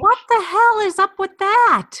 week. what the hell is up with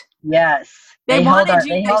that? Yes. They They held wanted our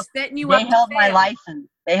you. They setting you they up to held my fail. license.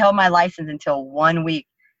 They held my license until 1 week,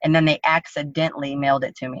 and then they accidentally mailed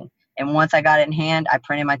it to me. And once I got it in hand, I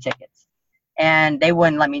printed my tickets. And they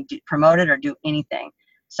wouldn't let me promote it or do anything.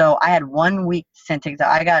 So I had 1 week to send tickets.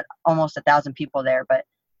 I got almost 1,000 people there, but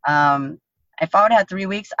if I would have had 3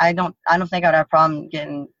 weeks, I don't think I'd have a problem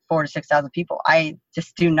getting 4,000 to 6,000 people. I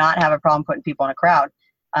just do not have a problem putting people in a crowd.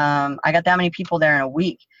 I got that many people there in a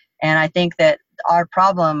week, and I think that our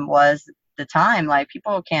problem was the time. Like,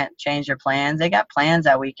 people can't change their plans. They got plans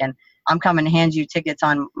that weekend. I'm coming to hand you tickets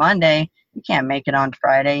on Monday. You can't make it on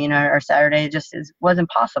Friday, or Saturday. It just wasn't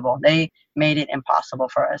possible. They made it impossible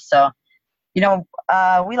for us. So, we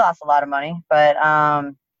lost a lot of money, but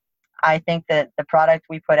I think that the product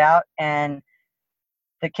we put out and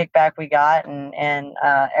the kickback we got and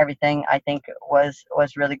everything, I think was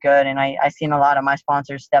really good. And I seen a lot of my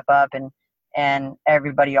sponsors step up and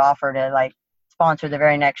everybody offer to like sponsor the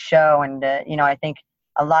very next show. And, I think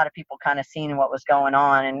a lot of people kind of seen what was going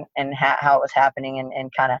on and how it was happening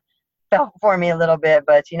and kind of fell for me a little bit.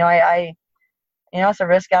 But, I it's a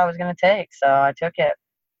risk I was going to take. So I took it.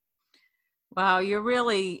 Wow, you're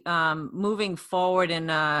really moving forward in,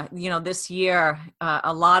 this year,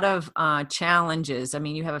 a lot of challenges. I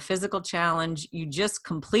mean, you have a physical challenge. You just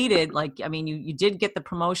completed, you did get the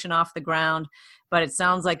promotion off the ground, but it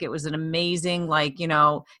sounds like it was an amazing,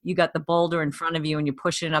 you got the boulder in front of you and you're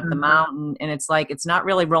pushing up the mountain, and it's like, it's not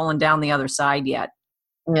really rolling down the other side yet.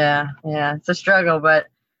 Yeah, it's a struggle, but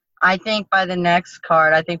I think by the next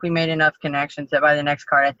card, I think we made enough connections that by the next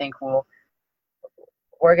card, I think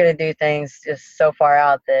we're going to do things just so far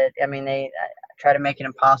out that, I mean, they try to make it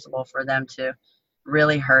impossible for them to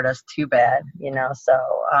really hurt us too bad, So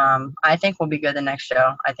I think we'll be good the next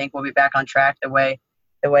show. I think we'll be back on track the way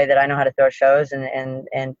that I know how to throw shows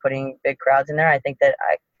and putting big crowds in there. I think that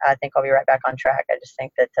I think I'll be right back on track. I just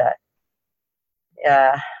think that,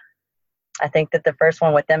 I think that the first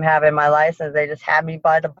one with them having my license, they just had me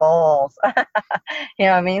by the balls. You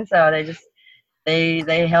know what I mean? So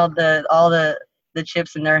they held all the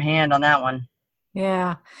chips in their hand on that one.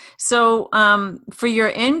 Yeah. So for your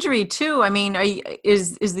injury too, I mean,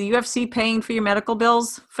 is the UFC paying for your medical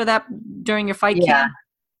bills for that during your fight camp?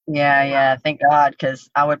 Yeah. Thank God, because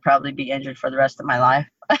I would probably be injured for the rest of my life.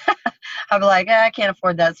 I'd be like, I can't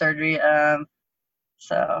afford that surgery.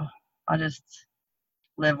 So I'll just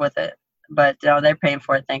live with it. But they're paying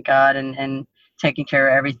for it, thank God, and taking care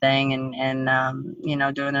of everything and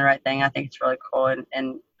doing the right thing. I think it's really cool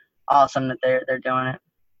and awesome that they're doing it.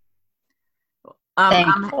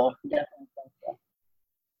 Thankful. Definitely thankful.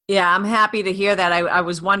 Yeah, I'm happy to hear that. I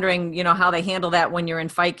was wondering, how they handle that when you're in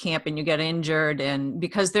fight camp and you get injured, and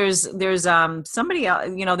because there's somebody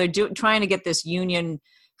they're trying to get this union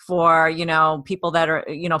for people that are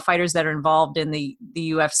fighters that are involved in the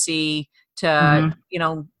UFC to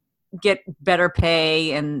Mm-hmm. get better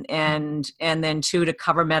pay and then too to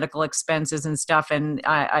cover medical expenses and stuff. And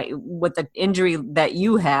I with the injury that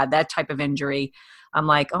you had, that type of injury, I'm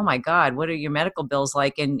like, oh my God, what are your medical bills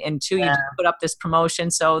like? And two, you Yeah. just put up this promotion.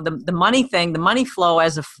 So the money thing, the money flow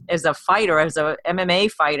as a fighter, as a MMA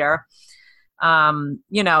fighter,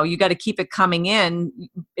 you got to keep it coming in.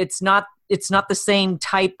 It's not the same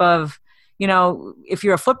type of, if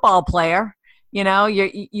you're a football player, you got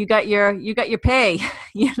your pay,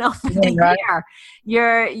 for the Right. year.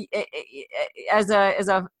 You're as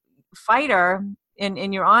a fighter,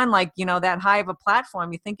 and you're on like that high of a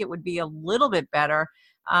platform, you think it would be a little bit better.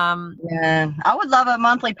 Yeah. I would love a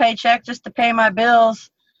monthly paycheck just to pay my bills,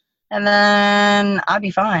 and then I'd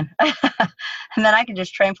be fine. And then I could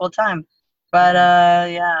just train full time. But Yeah.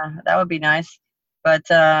 yeah, that would be nice. But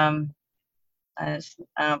I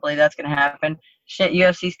don't believe that's gonna happen. Shit,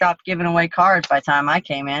 UFC stopped giving away cards by the time I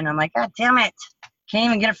came in. I'm like, God damn it. Can't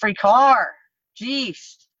even get a free car.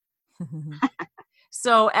 Jeez.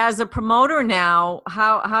 So as a promoter now,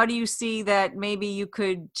 how do you see that maybe you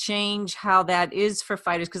could change how that is for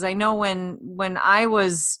fighters? Because I know when I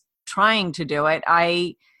was trying to do it,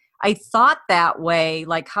 I thought that way,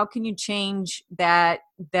 like how can you change that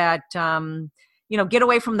get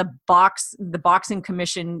away from the boxing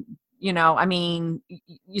commission. I mean,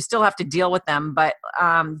 you still have to deal with them, but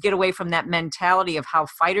get away from that mentality of how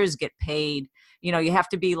fighters get paid. You have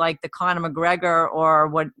to be like the Conor McGregor or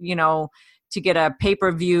to get a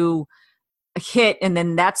pay-per-view hit, and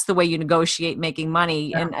then that's the way you negotiate making money.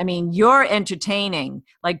 Yeah. And I mean, you're entertaining,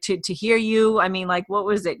 like to hear you. I mean, like, what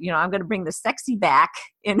was it? I'm going to bring the sexy back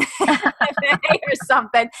in or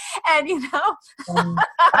something. And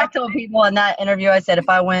I told people in that interview, I said, if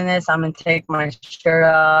I win this, I'm going to take my shirt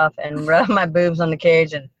off and rub my boobs on the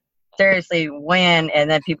cage and seriously win.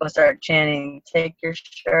 And then people start chanting, take your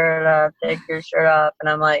shirt off, take your shirt off. And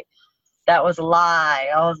I'm like, that was a lie.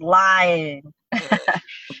 I was lying.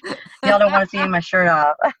 Y'all don't want to see my shirt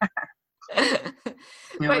off. It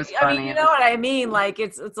but was I mean, funny. you know what I mean? Like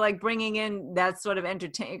it's like bringing in that sort of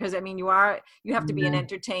entertain, because I mean, you have to be an Mhm.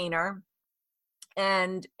 entertainer,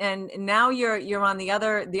 and now you're on the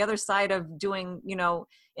other side of doing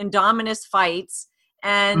Indominus fights,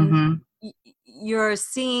 and Mhm. you're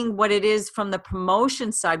seeing what it is from the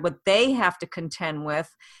promotion side, what they have to contend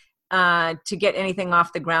with to get anything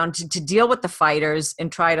off the ground, to deal with the fighters and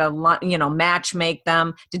try to match make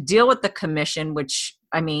them, to deal with the commission, which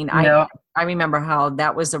I mean, Yeah. I remember how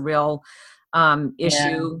that was a real Yeah.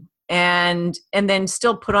 issue, and then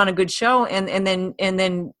still put on a good show, and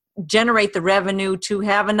then generate the revenue to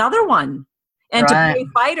have another one, and to Right. pay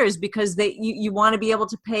fighters, because you want to be able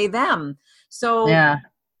to pay them. So Yeah.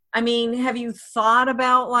 I mean, have you thought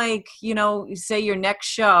about, like, say your next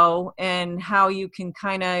show, and how you can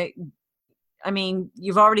kind of, I mean,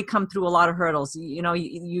 you've already come through a lot of hurdles,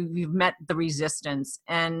 you've met the resistance,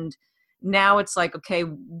 and now it's like, okay,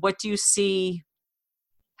 what do you see?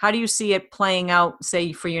 How do you see it playing out,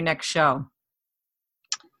 say, for your next show?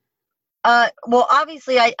 Well,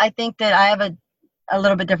 obviously, I think that I have a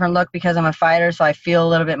little bit different look because I'm a fighter, so I feel a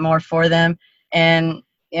little bit more for them. And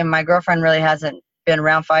my girlfriend really hasn't been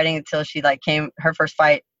around fighting until she like came. Her first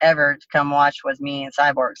fight ever to come watch was me and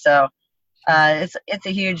Cyborg. So it's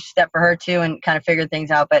a huge step for her too, and kind of figure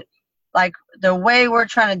things out. But like the way we're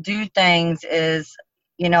trying to do things is,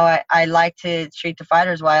 I like to treat the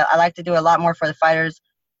fighters well. I like to do a lot more for the fighters,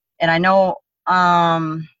 and I know, I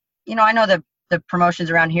know the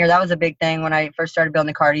promotions around here. That was a big thing when I first started building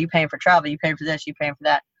the card. Are you paying for travel? You paying for this? You paying for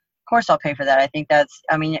that? Of course, I'll pay for that. I think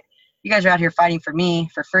I mean, you guys are out here fighting for me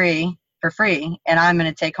for free, and I'm going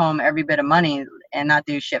to take home every bit of money and not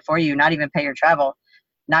do shit for you, not even pay your travel,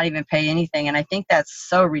 not even pay anything. And I think that's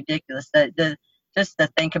so ridiculous. Just to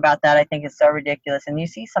think about that, I think is so ridiculous. And you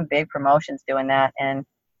see some big promotions doing that, and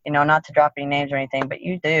not to drop any names or anything, but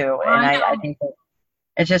you do. And I I know. think that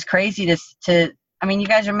it's just crazy to I mean, you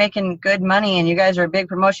guys are making good money and you guys are a big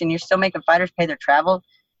promotion. You're still making fighters pay their travel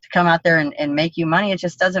to come out there and make you money. It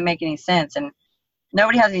just doesn't make any sense. And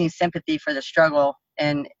nobody has any sympathy for the struggle.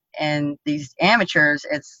 And these amateurs,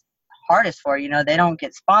 it's hardest for, they don't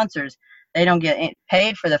get sponsors. They don't get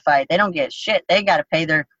paid for the fight. They don't get shit. They got to pay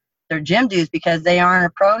their gym dues because they aren't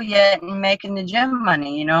a pro yet and making the gym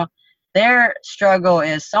money, Their struggle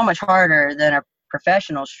is so much harder than a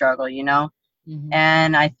professional struggle. Mhm.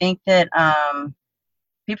 And I think that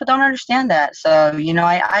people don't understand that. So,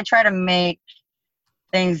 I try to make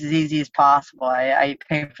things as easy as possible. I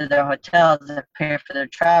pay for their hotels, I pay for their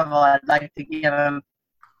travel. I'd like to give them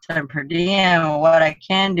some per diem. What I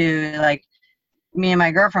can do, like me and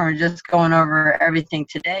my girlfriend were just going over everything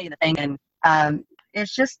today, the thing, and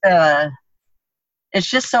it's just so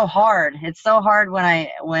hard. It's so hard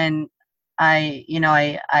when I you know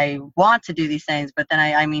I want to do these things, but then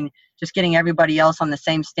I mean just getting everybody else on the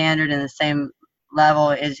same standard and the same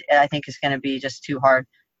level is, I think, is going to be just too hard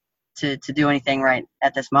to do anything right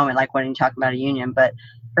at this moment, like when you talk about a union. But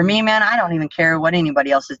for me, man, I don't even care what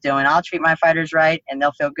anybody else is doing. I'll treat my fighters right, and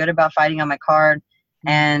they'll feel good about fighting on my card,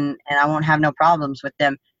 and I won't have no problems with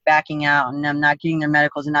them backing out and them not getting their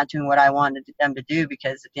medicals and not doing what I wanted them to do,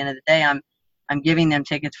 because at the end of the day, I'm giving them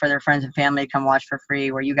tickets for their friends and family to come watch for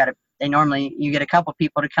free, where you get a couple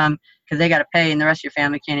people to come because they got to pay, and the rest of your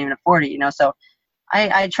family can't even afford it, So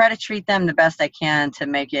I try to treat them the best I can to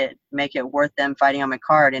make it worth them fighting on my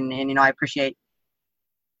card. And I appreciate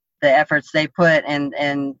the efforts they put and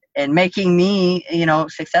making me,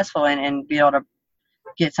 successful and be able to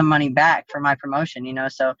get some money back for my promotion,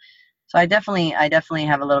 So I definitely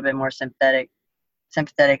have a little bit more sympathetic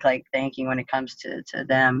like thinking when it comes to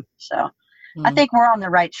them. So I think we're on the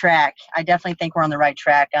right track. I definitely think we're on the right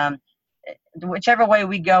track. Whichever way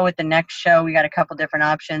we go with the next show, we got a couple different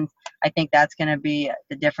options. I think that's going to be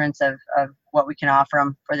the difference of what we can offer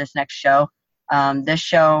them for this next show. This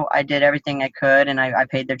show, I did everything I could, and I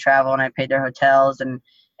paid their travel, and I paid their hotels, and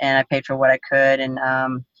I paid for what I could, and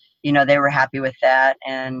they were happy with that,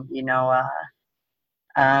 and we'll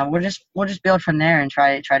just build from there and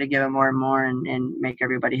try to give them more and more, and make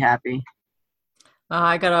everybody happy.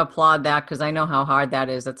 I got to applaud that, because I know how hard that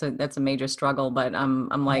is. That's a major struggle, but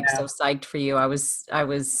I'm like so psyched for you. I was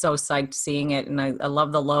so psyched seeing it, and I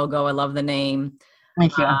love the logo. I love the name.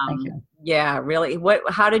 Thank you. Thank you. Yeah, really.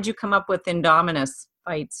 How did you come up with Indominus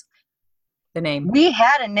Fights? The name. We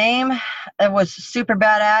had a name that was super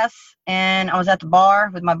badass, and I was at the bar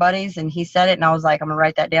with my buddies, and he said it, and I was like, I'm gonna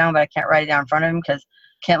write that down, but I can't write it down in front of him because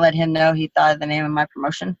can't let him know he thought of the name of my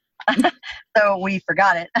promotion. So we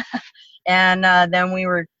forgot it. And then we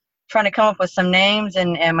were trying to come up with some names,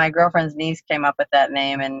 and my girlfriend's niece came up with that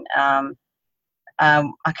name. And I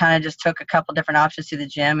kind of just took a couple different options to the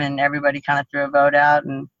gym, and everybody kind of threw a vote out,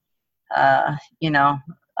 and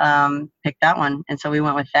picked that one. And so we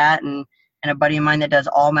went with that. And a buddy of mine that does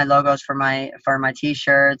all my logos for my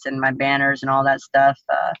T-shirts and my banners and all that stuff.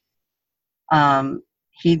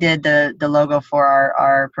 He did the logo for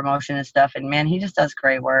our promotion and stuff. And man, he just does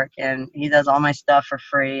great work, and he does all my stuff for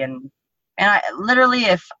free. And I literally,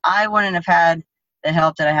 if I wouldn't have had the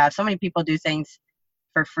help that I have, so many people do things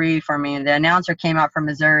for free for me. And the announcer came out from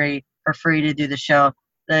Missouri for free to do the show.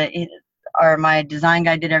 My design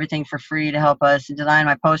guy did everything for free to help us design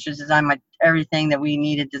my posters, design my everything that we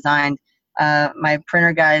needed designed. My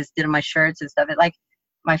printer guys did my shirts and stuff.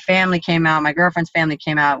 My family came out, my girlfriend's family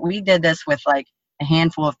came out. We did this with like a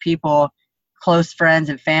handful of people, close friends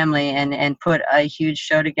and family, and put a huge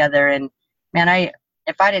show together. And man,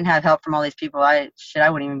 if I didn't have help from all these people, I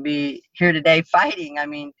wouldn't even be here today fighting. I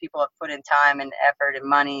mean, people have put in time and effort and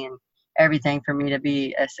money and everything for me to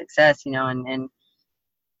be a success, and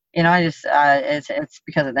I just, it's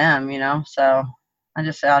because of them, so I'm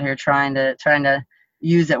just out here trying to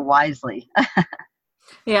use it wisely.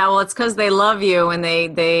 Yeah, well, it's because they love you, and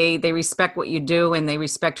they respect what you do, and they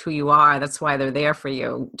respect who you are. That's why they're there for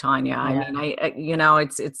you, Tonya. Yeah. I mean,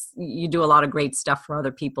 it's you do a lot of great stuff for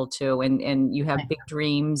other people too, and you have big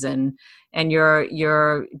dreams, and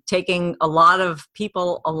you're taking a lot of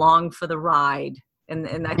people along for the ride,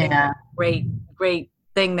 and I think that's a great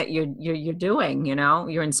thing that you're doing.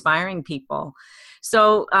 You're inspiring people.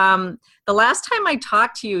 So the last time I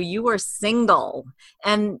talked to you, you were single,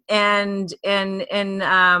 and kind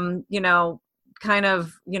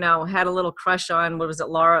of had a little crush on, what was it,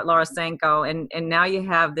 Laura Sanko, and now you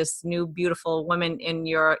have this new beautiful woman in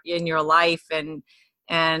your life, and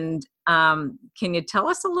can you tell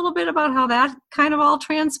us a little bit about how that kind of all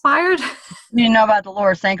transpired? You know about the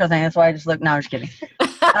Laura Sanko thing. That's why I just looked. No, I'm just kidding.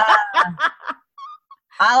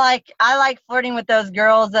 I like flirting with those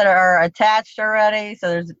girls that are attached already. So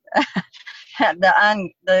there's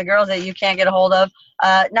the girls that you can't get a hold of.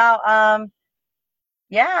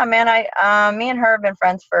 Yeah, man. Me and her have been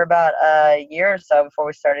friends for about a year or so before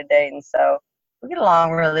we started dating. So we get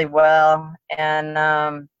along really well. And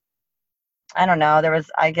I don't know. There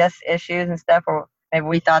was, I guess, issues and stuff, or maybe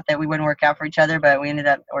we thought that we wouldn't work out for each other, but we ended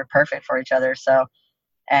up we're perfect for each other. So,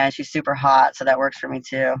 and she's super hot, so that works for me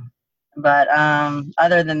too. But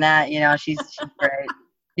other than that, she's great.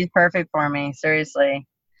 She's perfect for me. Seriously.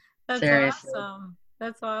 That's awesome.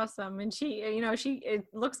 That's awesome. And she, it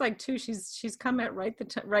looks like too, she's come at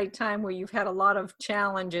right time where you've had a lot of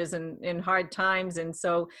challenges and hard times. And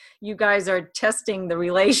so you guys are testing the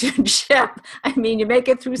relationship. I mean, you make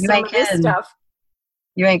it through You some ain't of this kidding. stuff.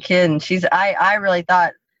 You ain't kidding. I really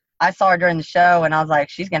thought, I saw her during the show and I was like,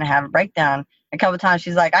 she's going to have a breakdown. A couple of times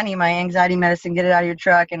she's like, I need my anxiety medicine, get it out of your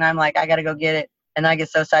truck. And I'm like, I got to go get it. And I get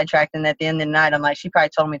so sidetracked. And at the end of the night, I'm like, she probably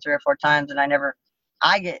told me 3 or 4 times. And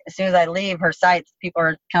as soon as I leave her sites, people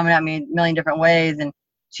are coming at me a million different ways. And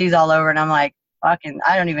she's all over. And I'm like, fucking,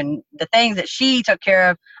 the things that she took care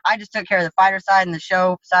of, I just took care of the fighter side and the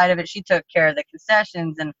show side of it. She took care of the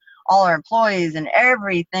concessions and all our employees and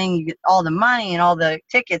everything, you get all the money and all the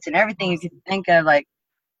tickets and everything you could think of, like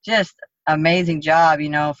just amazing job,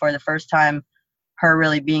 for the first time her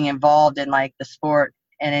really being involved in like the sport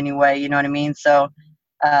in any way, you know what I mean? So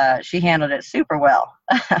she handled it super well.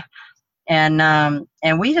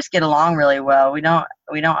 And we just get along really well. We don't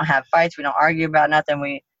have fights, we don't argue about nothing.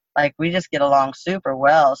 We just get along super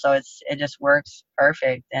well. So it just works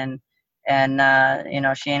perfect. And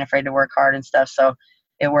she ain't afraid to work hard and stuff. So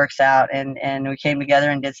it works out, and we came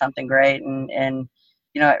together and did something great, and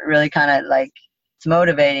it really kind of like, it's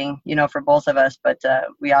motivating, for both of us, but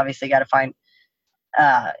we obviously got to find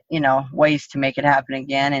ways to make it happen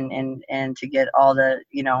again, and to get all the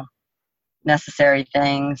necessary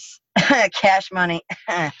things, cash money,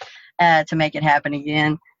 to make it happen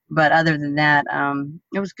again. But other than that,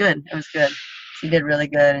 it was good. She did really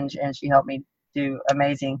good, and she helped me do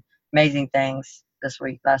amazing things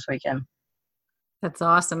last weekend. That's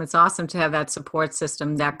awesome. It's awesome to have that support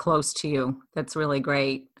system that close to you. That's really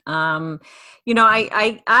great. I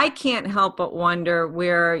can't help but wonder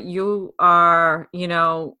where you are,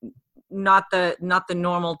 not the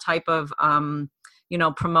normal type of,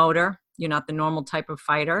 promoter. You're not the normal type of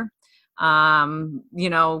fighter,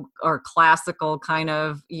 or classical kind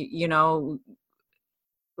of,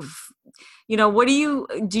 what do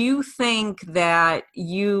you think that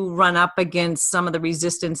you run up against some of the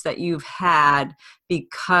resistance that you've had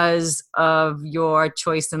because of your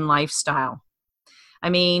choice in lifestyle? I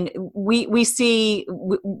mean, we see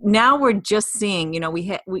now, we're just seeing,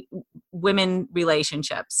 women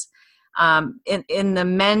relationships. In the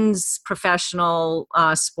men's professional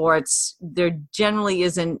sports, there generally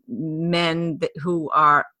isn't men who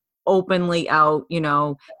are openly out, in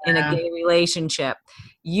a gay relationship.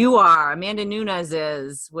 You are. Amanda Nunes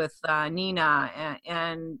is with Nina,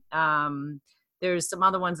 and there's some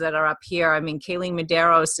other ones that are up here. I mean, Kayleen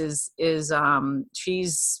Medeiros is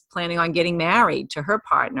she's planning on getting married to her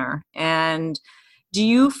partner. And do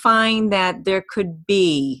you find that there could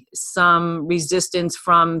be some resistance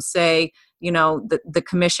from, say, the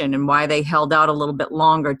commission, and why they held out a little bit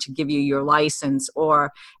longer to give you your license?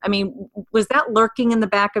 Or, I mean, was that lurking in the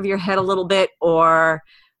back of your head a little bit? Or,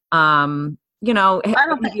 have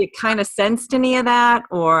you kind of sensed any of that,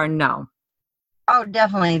 or no? Oh,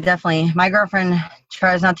 definitely. My girlfriend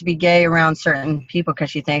tries not to be gay around certain people because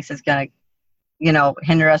she thinks it's going to,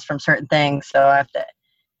 hinder us from certain things. So I have to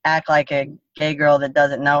act like a gay girl that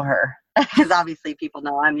doesn't know her. Because obviously people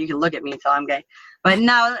know you can look at me and tell I'm gay. But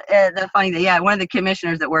no, the funny thing, one of the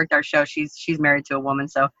commissioners that worked our show, she's married to a woman.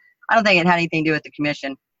 So I don't think it had anything to do with the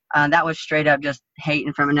commission. That was straight up just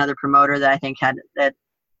hating from another promoter that I think had that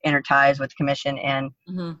inner ties with the commission, and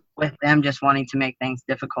with them just wanting to make things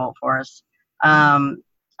difficult for us.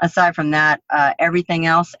 Aside from that, everything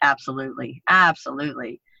else, absolutely.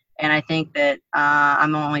 And I think that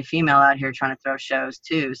I'm the only female out here trying to throw shows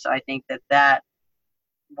too. So I think that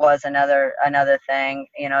was another thing,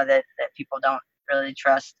 that people don't really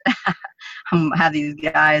trust. Have these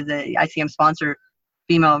guys that I see them sponsor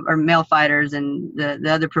female or male fighters and the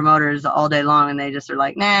other promoters all day long, and they just are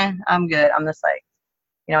like, nah, I'm good. I'm just like,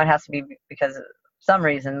 it has to be because of some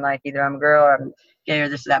reason, like either I'm a girl or I'm gay or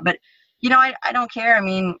this or that. But I don't care. I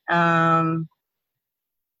mean, I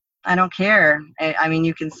don't care. I mean,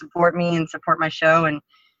 you can support me and support my show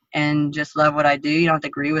and just love what I do. You don't have to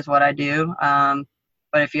agree with what I do.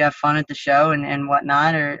 But if you have fun at the show and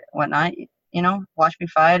whatnot, watch me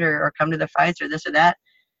fight or come to the fights or this or that,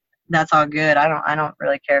 that's all good. I don't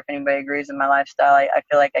really care if anybody agrees with my lifestyle. I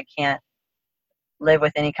feel like I can't live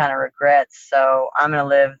with any kind of regrets. So I'm going to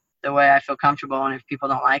live the way I feel comfortable. And if people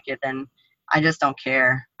don't like it, then I just don't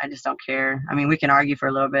care. I mean, we can argue for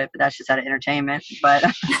a little bit, but that's just out of entertainment. But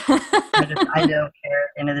I don't care at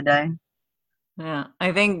the end of the day. Yeah,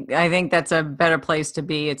 I think that's a better place to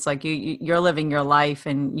be. It's like you're living your life,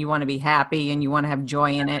 and you want to be happy, and you want to have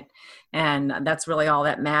joy in it, and that's really all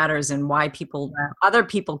that matters. And why other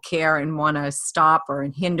people care and want to stop or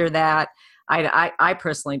hinder that, I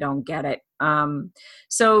personally don't get it.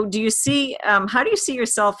 So do you see, how do you see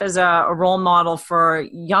yourself as a role model for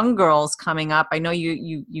young girls coming up? I know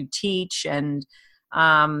you teach, and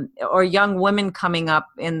or young women coming up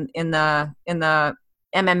in the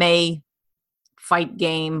MMA fight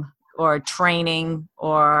game or training,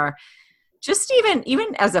 or just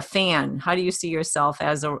even as a fan. How do you see yourself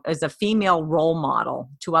as a female role model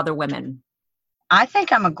to other women? I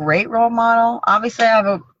think I'm a great role model. Obviously, I have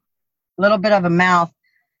a little bit of a mouth,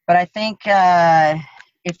 but I think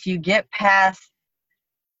if you get past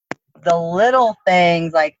the little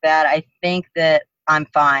things like that, I think that I'm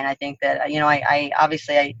fine. I think that, I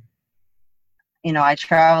obviously, I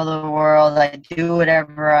travel the world. I do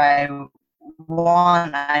whatever I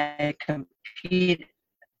want. I compete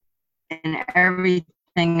in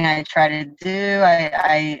everything I try to do.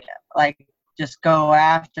 I like just go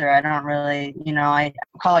after. I don't really, I'm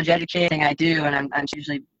college educating. I do, and I'm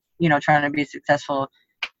usually, trying to be successful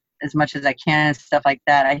as much as I can and stuff like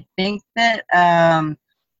that. I think that I'm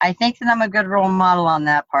a good role model on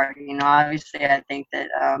that part. Obviously, I think that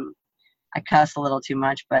I cuss a little too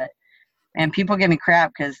much, and people give me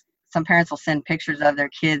crap because some parents will send pictures of their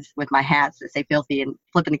kids with my hats that say filthy and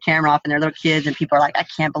flipping the camera off, and they're little kids, and people are like, I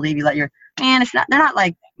can't believe you let your man. It's not. They're not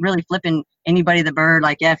like really flipping anybody the bird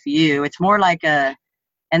like F you. It's more like a.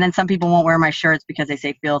 And then some people won't wear my shirts because they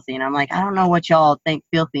say filthy, and I'm like, I don't know what y'all think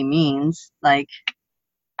filthy means. Like,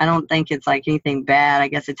 I don't think it's like anything bad. I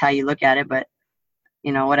guess it's how you look at it, but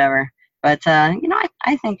whatever. But I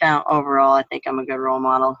think overall, I think I'm a good role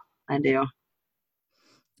model. I do.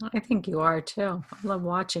 I think you are too. I love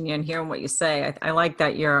watching you and hearing what you say. I like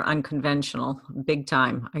that you're unconventional, big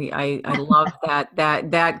time. I love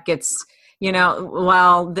that gets,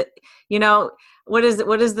 what is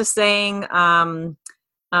the saying?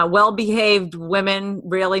 Well-behaved women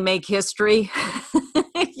really make history,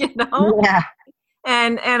 Yeah.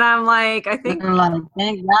 And I'm like, I think. Like,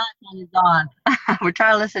 thank God she's on. We're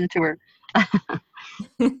trying to listen to her.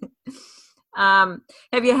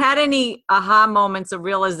 Have you had any aha moments of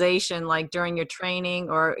realization, like during your training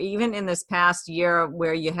or even in this past year,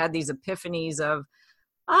 where you had these epiphanies of,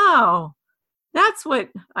 oh, that's what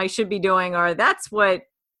I should be doing, or that's what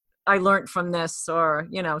I learned from this, or,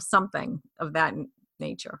 something of that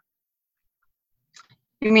nature?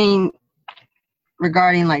 You mean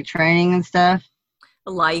regarding like training and stuff?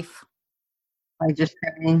 Life. Like just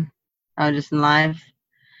training? Oh, just in life?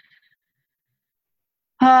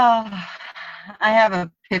 Oh, I have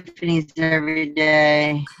epiphanies every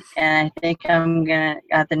day, and I think I'm gonna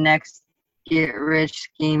got the next get rich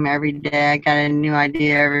scheme every day. I got a new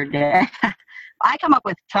idea every day. I come up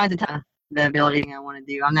with tons and tons of the ability I want to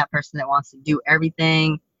do. I'm that person that wants to do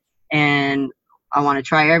everything, and I want to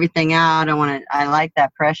try everything out. I like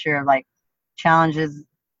that pressure of like challenges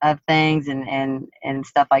of things and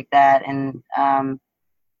stuff like that. And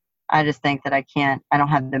I just think that I don't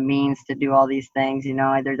have the means to do all these things,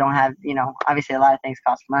 I either don't have, obviously a lot of things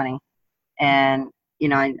cost money. And,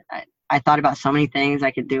 I thought about so many things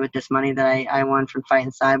I could do with this money that I won from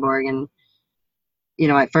fighting Cyborg. And,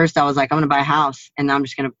 at first I was like, I'm going to buy a house and I'm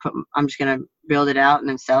just going to build it out and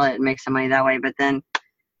then sell it and make some money that way. But then,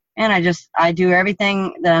 and I do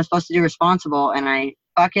everything that I'm supposed to do responsible, and I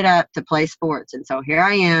fuck it up to play sports. And so here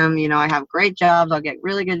I am, I have great jobs. I'll get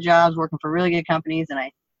really good jobs working for really good companies, and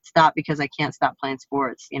I stop because I can't stop playing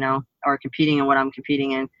sports, or competing in what I'm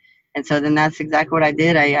competing in. And so then that's exactly what I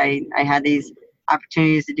did. I had these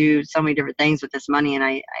opportunities to do so many different things with this money, and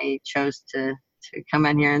I chose to come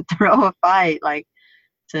in here and throw a fight, like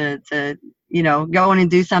to go in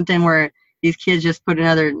and do something where these kids just put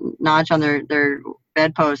another notch on their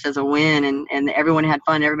bedpost as a win, and everyone had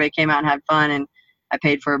fun. Everybody came out and had fun, and I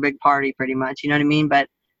paid for a big party pretty much. You know what I mean? But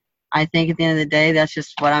I think at the end of the day, that's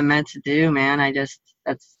just what I'm meant to do, man.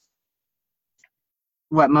 That's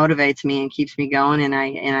what motivates me and keeps me going, and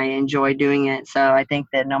I enjoy doing it. So I think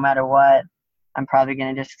that no matter what, I'm probably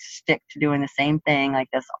going to just stick to doing the same thing like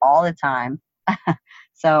this all the time.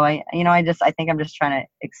 So I think I'm just trying to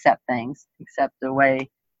accept the way,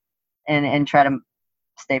 and try to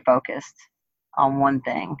stay focused on one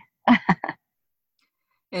thing.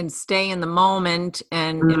 And stay in the moment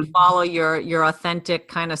and follow your authentic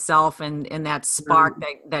kind of self and that spark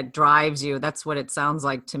that drives you. That's what it sounds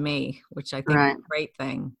like to me, which I think is a great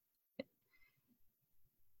thing.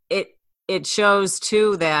 It shows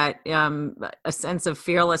too that a sense of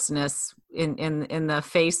fearlessness in the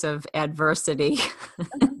face of adversity.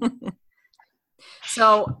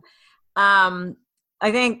 So I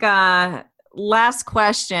think last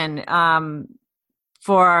question.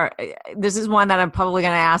 for this is one that I'm probably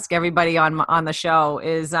going to ask everybody on the show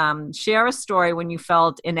is share a story when you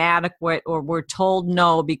felt inadequate or were told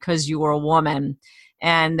no because you were a woman,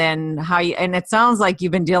 and then and it sounds like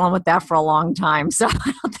you've been dealing with that for a long time, so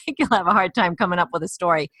I don't think you'll have a hard time coming up with a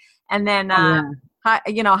story. And then how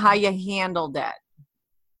you handled it.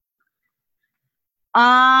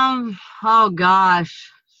 Oh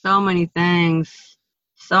gosh, so many things.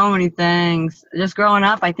 Just growing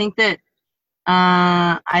up, I think that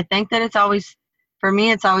it's always, for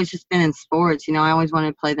me, it's always just been in sports. You know, I always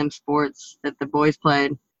wanted to play them sports that the boys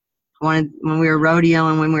played. When we were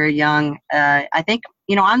rodeoing, when we were young. I think,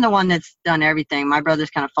 you know, I'm the one that's done everything. My brothers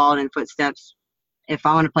kind of followed in footsteps. If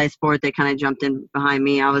I want to play sport, they kind of jumped in behind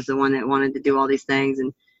me. I was the one that wanted to do all these things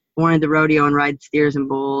and wanted to rodeo and ride steers and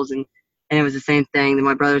bulls. And it was the same thing. Then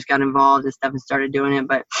my brothers got involved and stuff and started doing it.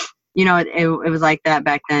 But, you know, it was like that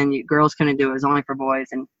back then. Girls couldn't do it. It was only for boys.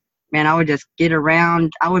 And, man, I would just get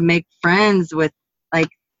around. I would make friends with, like,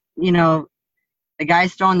 you know, the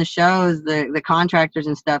guys throwing the shows, the contractors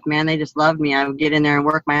and stuff. Man, they just loved me. I would get in there and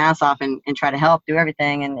work my ass off and try to help, do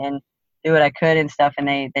everything and do what I could and stuff. And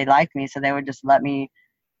they liked me, so they would just let me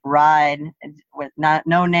ride with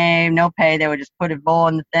no name, no pay. They would just put a bull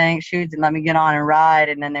in the thing, shoots, and let me get on and ride.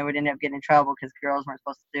 And then they would end up getting in trouble because girls weren't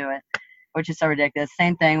supposed to do it, which is so ridiculous.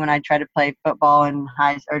 Same thing when I tried to play football in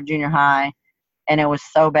junior high. And it was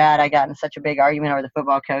so bad, I got in such a big argument over the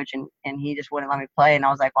football coach, and he just wouldn't let me play. And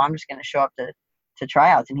I was like, well, I'm just going to show up to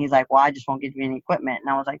tryouts. And he's like, well, I just won't give you any equipment.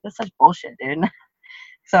 And I was like, that's such bullshit, dude.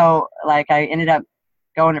 So, like, I ended up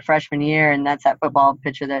going to freshman year, and that's that football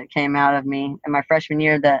picture that came out of me. And my freshman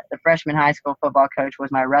year, the freshman high school football coach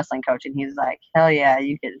was my wrestling coach, and he was like, hell yeah,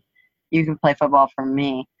 you can play football for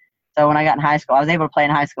me. So when I got in high school, I was able to play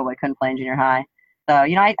in high school, but I couldn't play in junior high. So,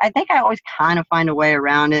 you know, I think I always kind of find a way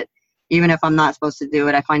around it. Even if I'm not supposed to do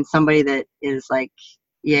it, I find somebody that is like,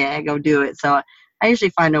 yeah, go do it. So I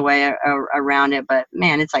usually find a way around it. But,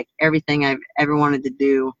 man, it's like everything I've ever wanted to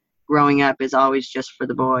do growing up is always just for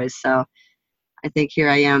the boys. So I think here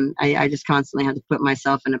I am. I just constantly have to put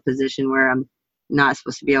myself in a position where I'm not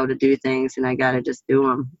supposed to be able to do things, and I got to just do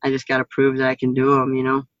them. I just got to prove that I can do them, you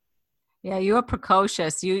know. Yeah, you were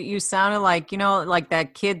precocious. You sounded like, you know, like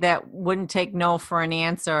that kid that wouldn't take no for an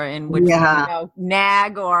answer and would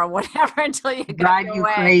nag or whatever until you got your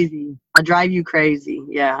way. Crazy. I'll drive you crazy.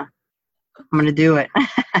 Yeah. I'm going to do it.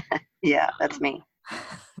 Yeah, that's me.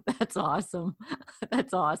 That's awesome.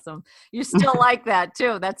 That's awesome. You're still like that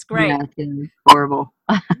too. That's great. Yeah, it's horrible.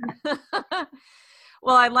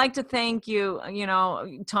 Well, I'd like to thank you, you know,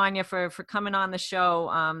 Tonya, for coming on the show.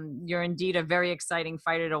 You're indeed a very exciting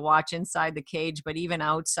fighter to watch inside the cage, but even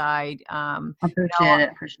outside. Appreciate it.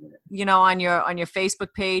 You know, on your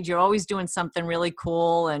Facebook page, you're always doing something really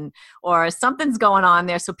cool, or something's going on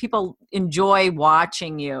there, so people enjoy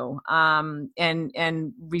watching you,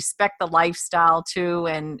 and respect the lifestyle too.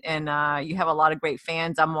 And you have a lot of great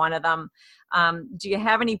fans. I'm one of them. Do you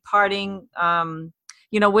have any parting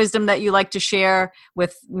wisdom that you like to share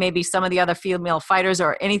with maybe some of the other female fighters,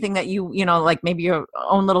 or anything that you know, like maybe your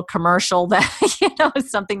own little commercial that, you know,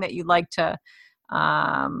 is something that you'd like to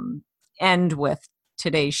end with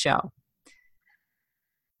today's show?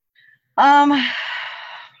 No,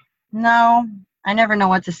 I never know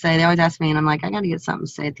what to say. They always ask me, and I'm like, I got to get something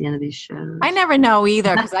to say at the end of these shows. I never know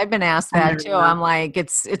either, because I've been asked that too. I'm like,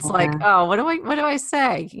 it's like, oh, what do I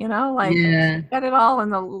say? You know, like, got it all in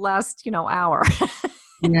the last, hour.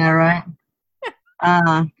 Yeah, right.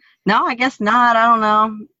 No, I guess not. I don't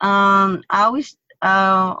know. I always,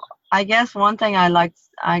 I guess one thing I like,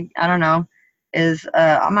 I don't know, is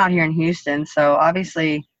I'm out here in Houston, so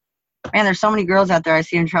obviously, man, there's so many girls out there. I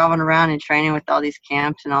see them traveling around and training with all these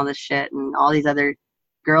camps and all this shit and all these other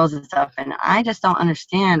girls and stuff, and I just don't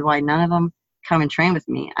understand why none of them come and train with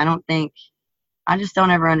me. I just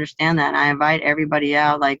don't ever understand that. And I invite everybody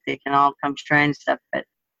out, like they can all come train and stuff, but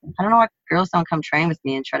I don't know why girls don't come train with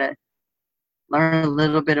me and try to learn a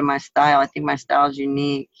little bit of my style. I think my style is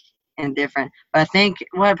unique and different. But I think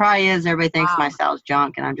what it probably is, everybody thinks my style is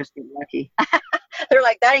junk, and I'm just getting lucky. They're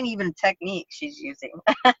like, that ain't even a technique she's using.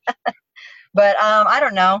 But I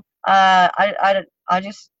don't know. I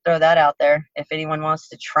just throw that out there. If anyone wants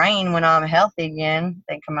to train when I'm healthy again,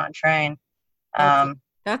 they can come out and train.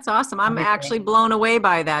 That's awesome. I'm actually blown away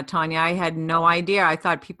by that, Tonya. I had no idea. I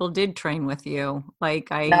thought people did train with you. No,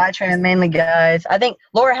 I train mainly guys. I think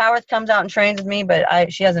Laura Howarth comes out and trains with me,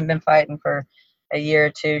 but she hasn't been fighting for a year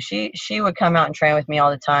or two. She would come out and train with me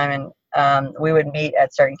all the time, and we would meet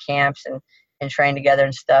at certain camps and train together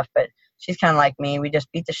and stuff. But she's kind of like me. We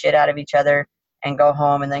just beat the shit out of each other and go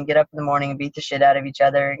home, and then get up in the morning and beat the shit out of each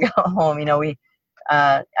other and go home.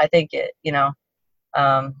 I think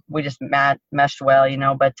we just meshed well,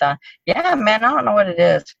 but yeah, man, I don't know what it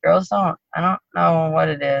is. I don't know what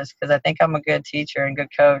it is, because I think I'm a good teacher and good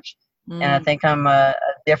coach, and I think I'm a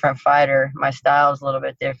different fighter. My style is a little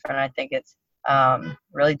bit different. I think it's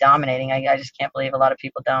really dominating. I just can't believe a lot of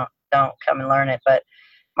people don't come and learn it. But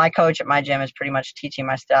my coach at my gym is pretty much teaching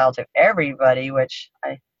my style to everybody, which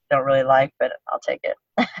I don't really like, but I'll take it.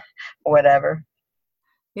 Whatever.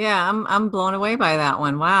 Yeah, I'm blown away by that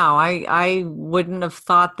one. Wow. I wouldn't have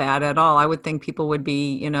thought that at all. I would think people would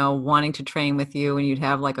be, wanting to train with you, and you'd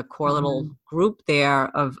have like a core little group there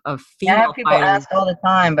of Yeah, I female have people fighters. ask all the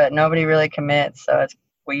time, but nobody really commits, so it's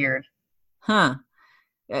weird. Huh.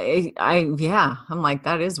 Yeah, I'm like,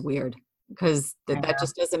 that is weird, because that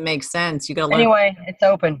just doesn't make sense. You got to learn. Anyway, it's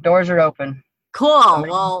open. Doors are open. Cool.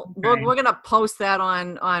 Somebody Well, can we're train. gonna post that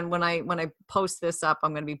on when I post this up.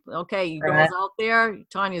 I'm gonna be okay. You girls Right. out there,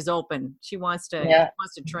 Tonya's open. She wants Yeah.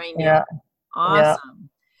 to train you. Yeah. Yeah. Awesome.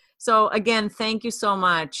 So again, thank you so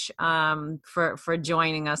much for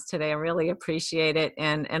joining us today. I really appreciate it,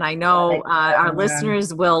 and I know Thank you for our having me on.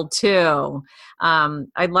 listeners will too.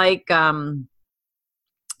 I'd like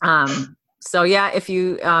so yeah, if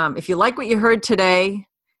you like what you heard today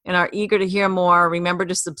and are eager to hear more, remember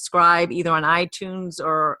to subscribe either on iTunes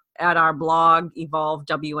or at our blog, Evolve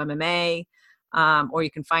WMMA, or you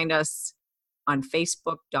can find us on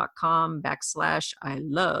facebook.com/I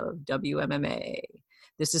love WMMA.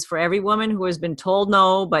 This is for every woman who has been told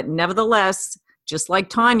no, but nevertheless, just like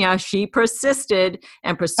Tonya, she persisted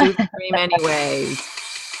and pursued the dream anyways.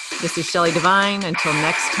 This is Shelley Devine. Until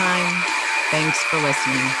next time, thanks for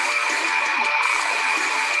listening.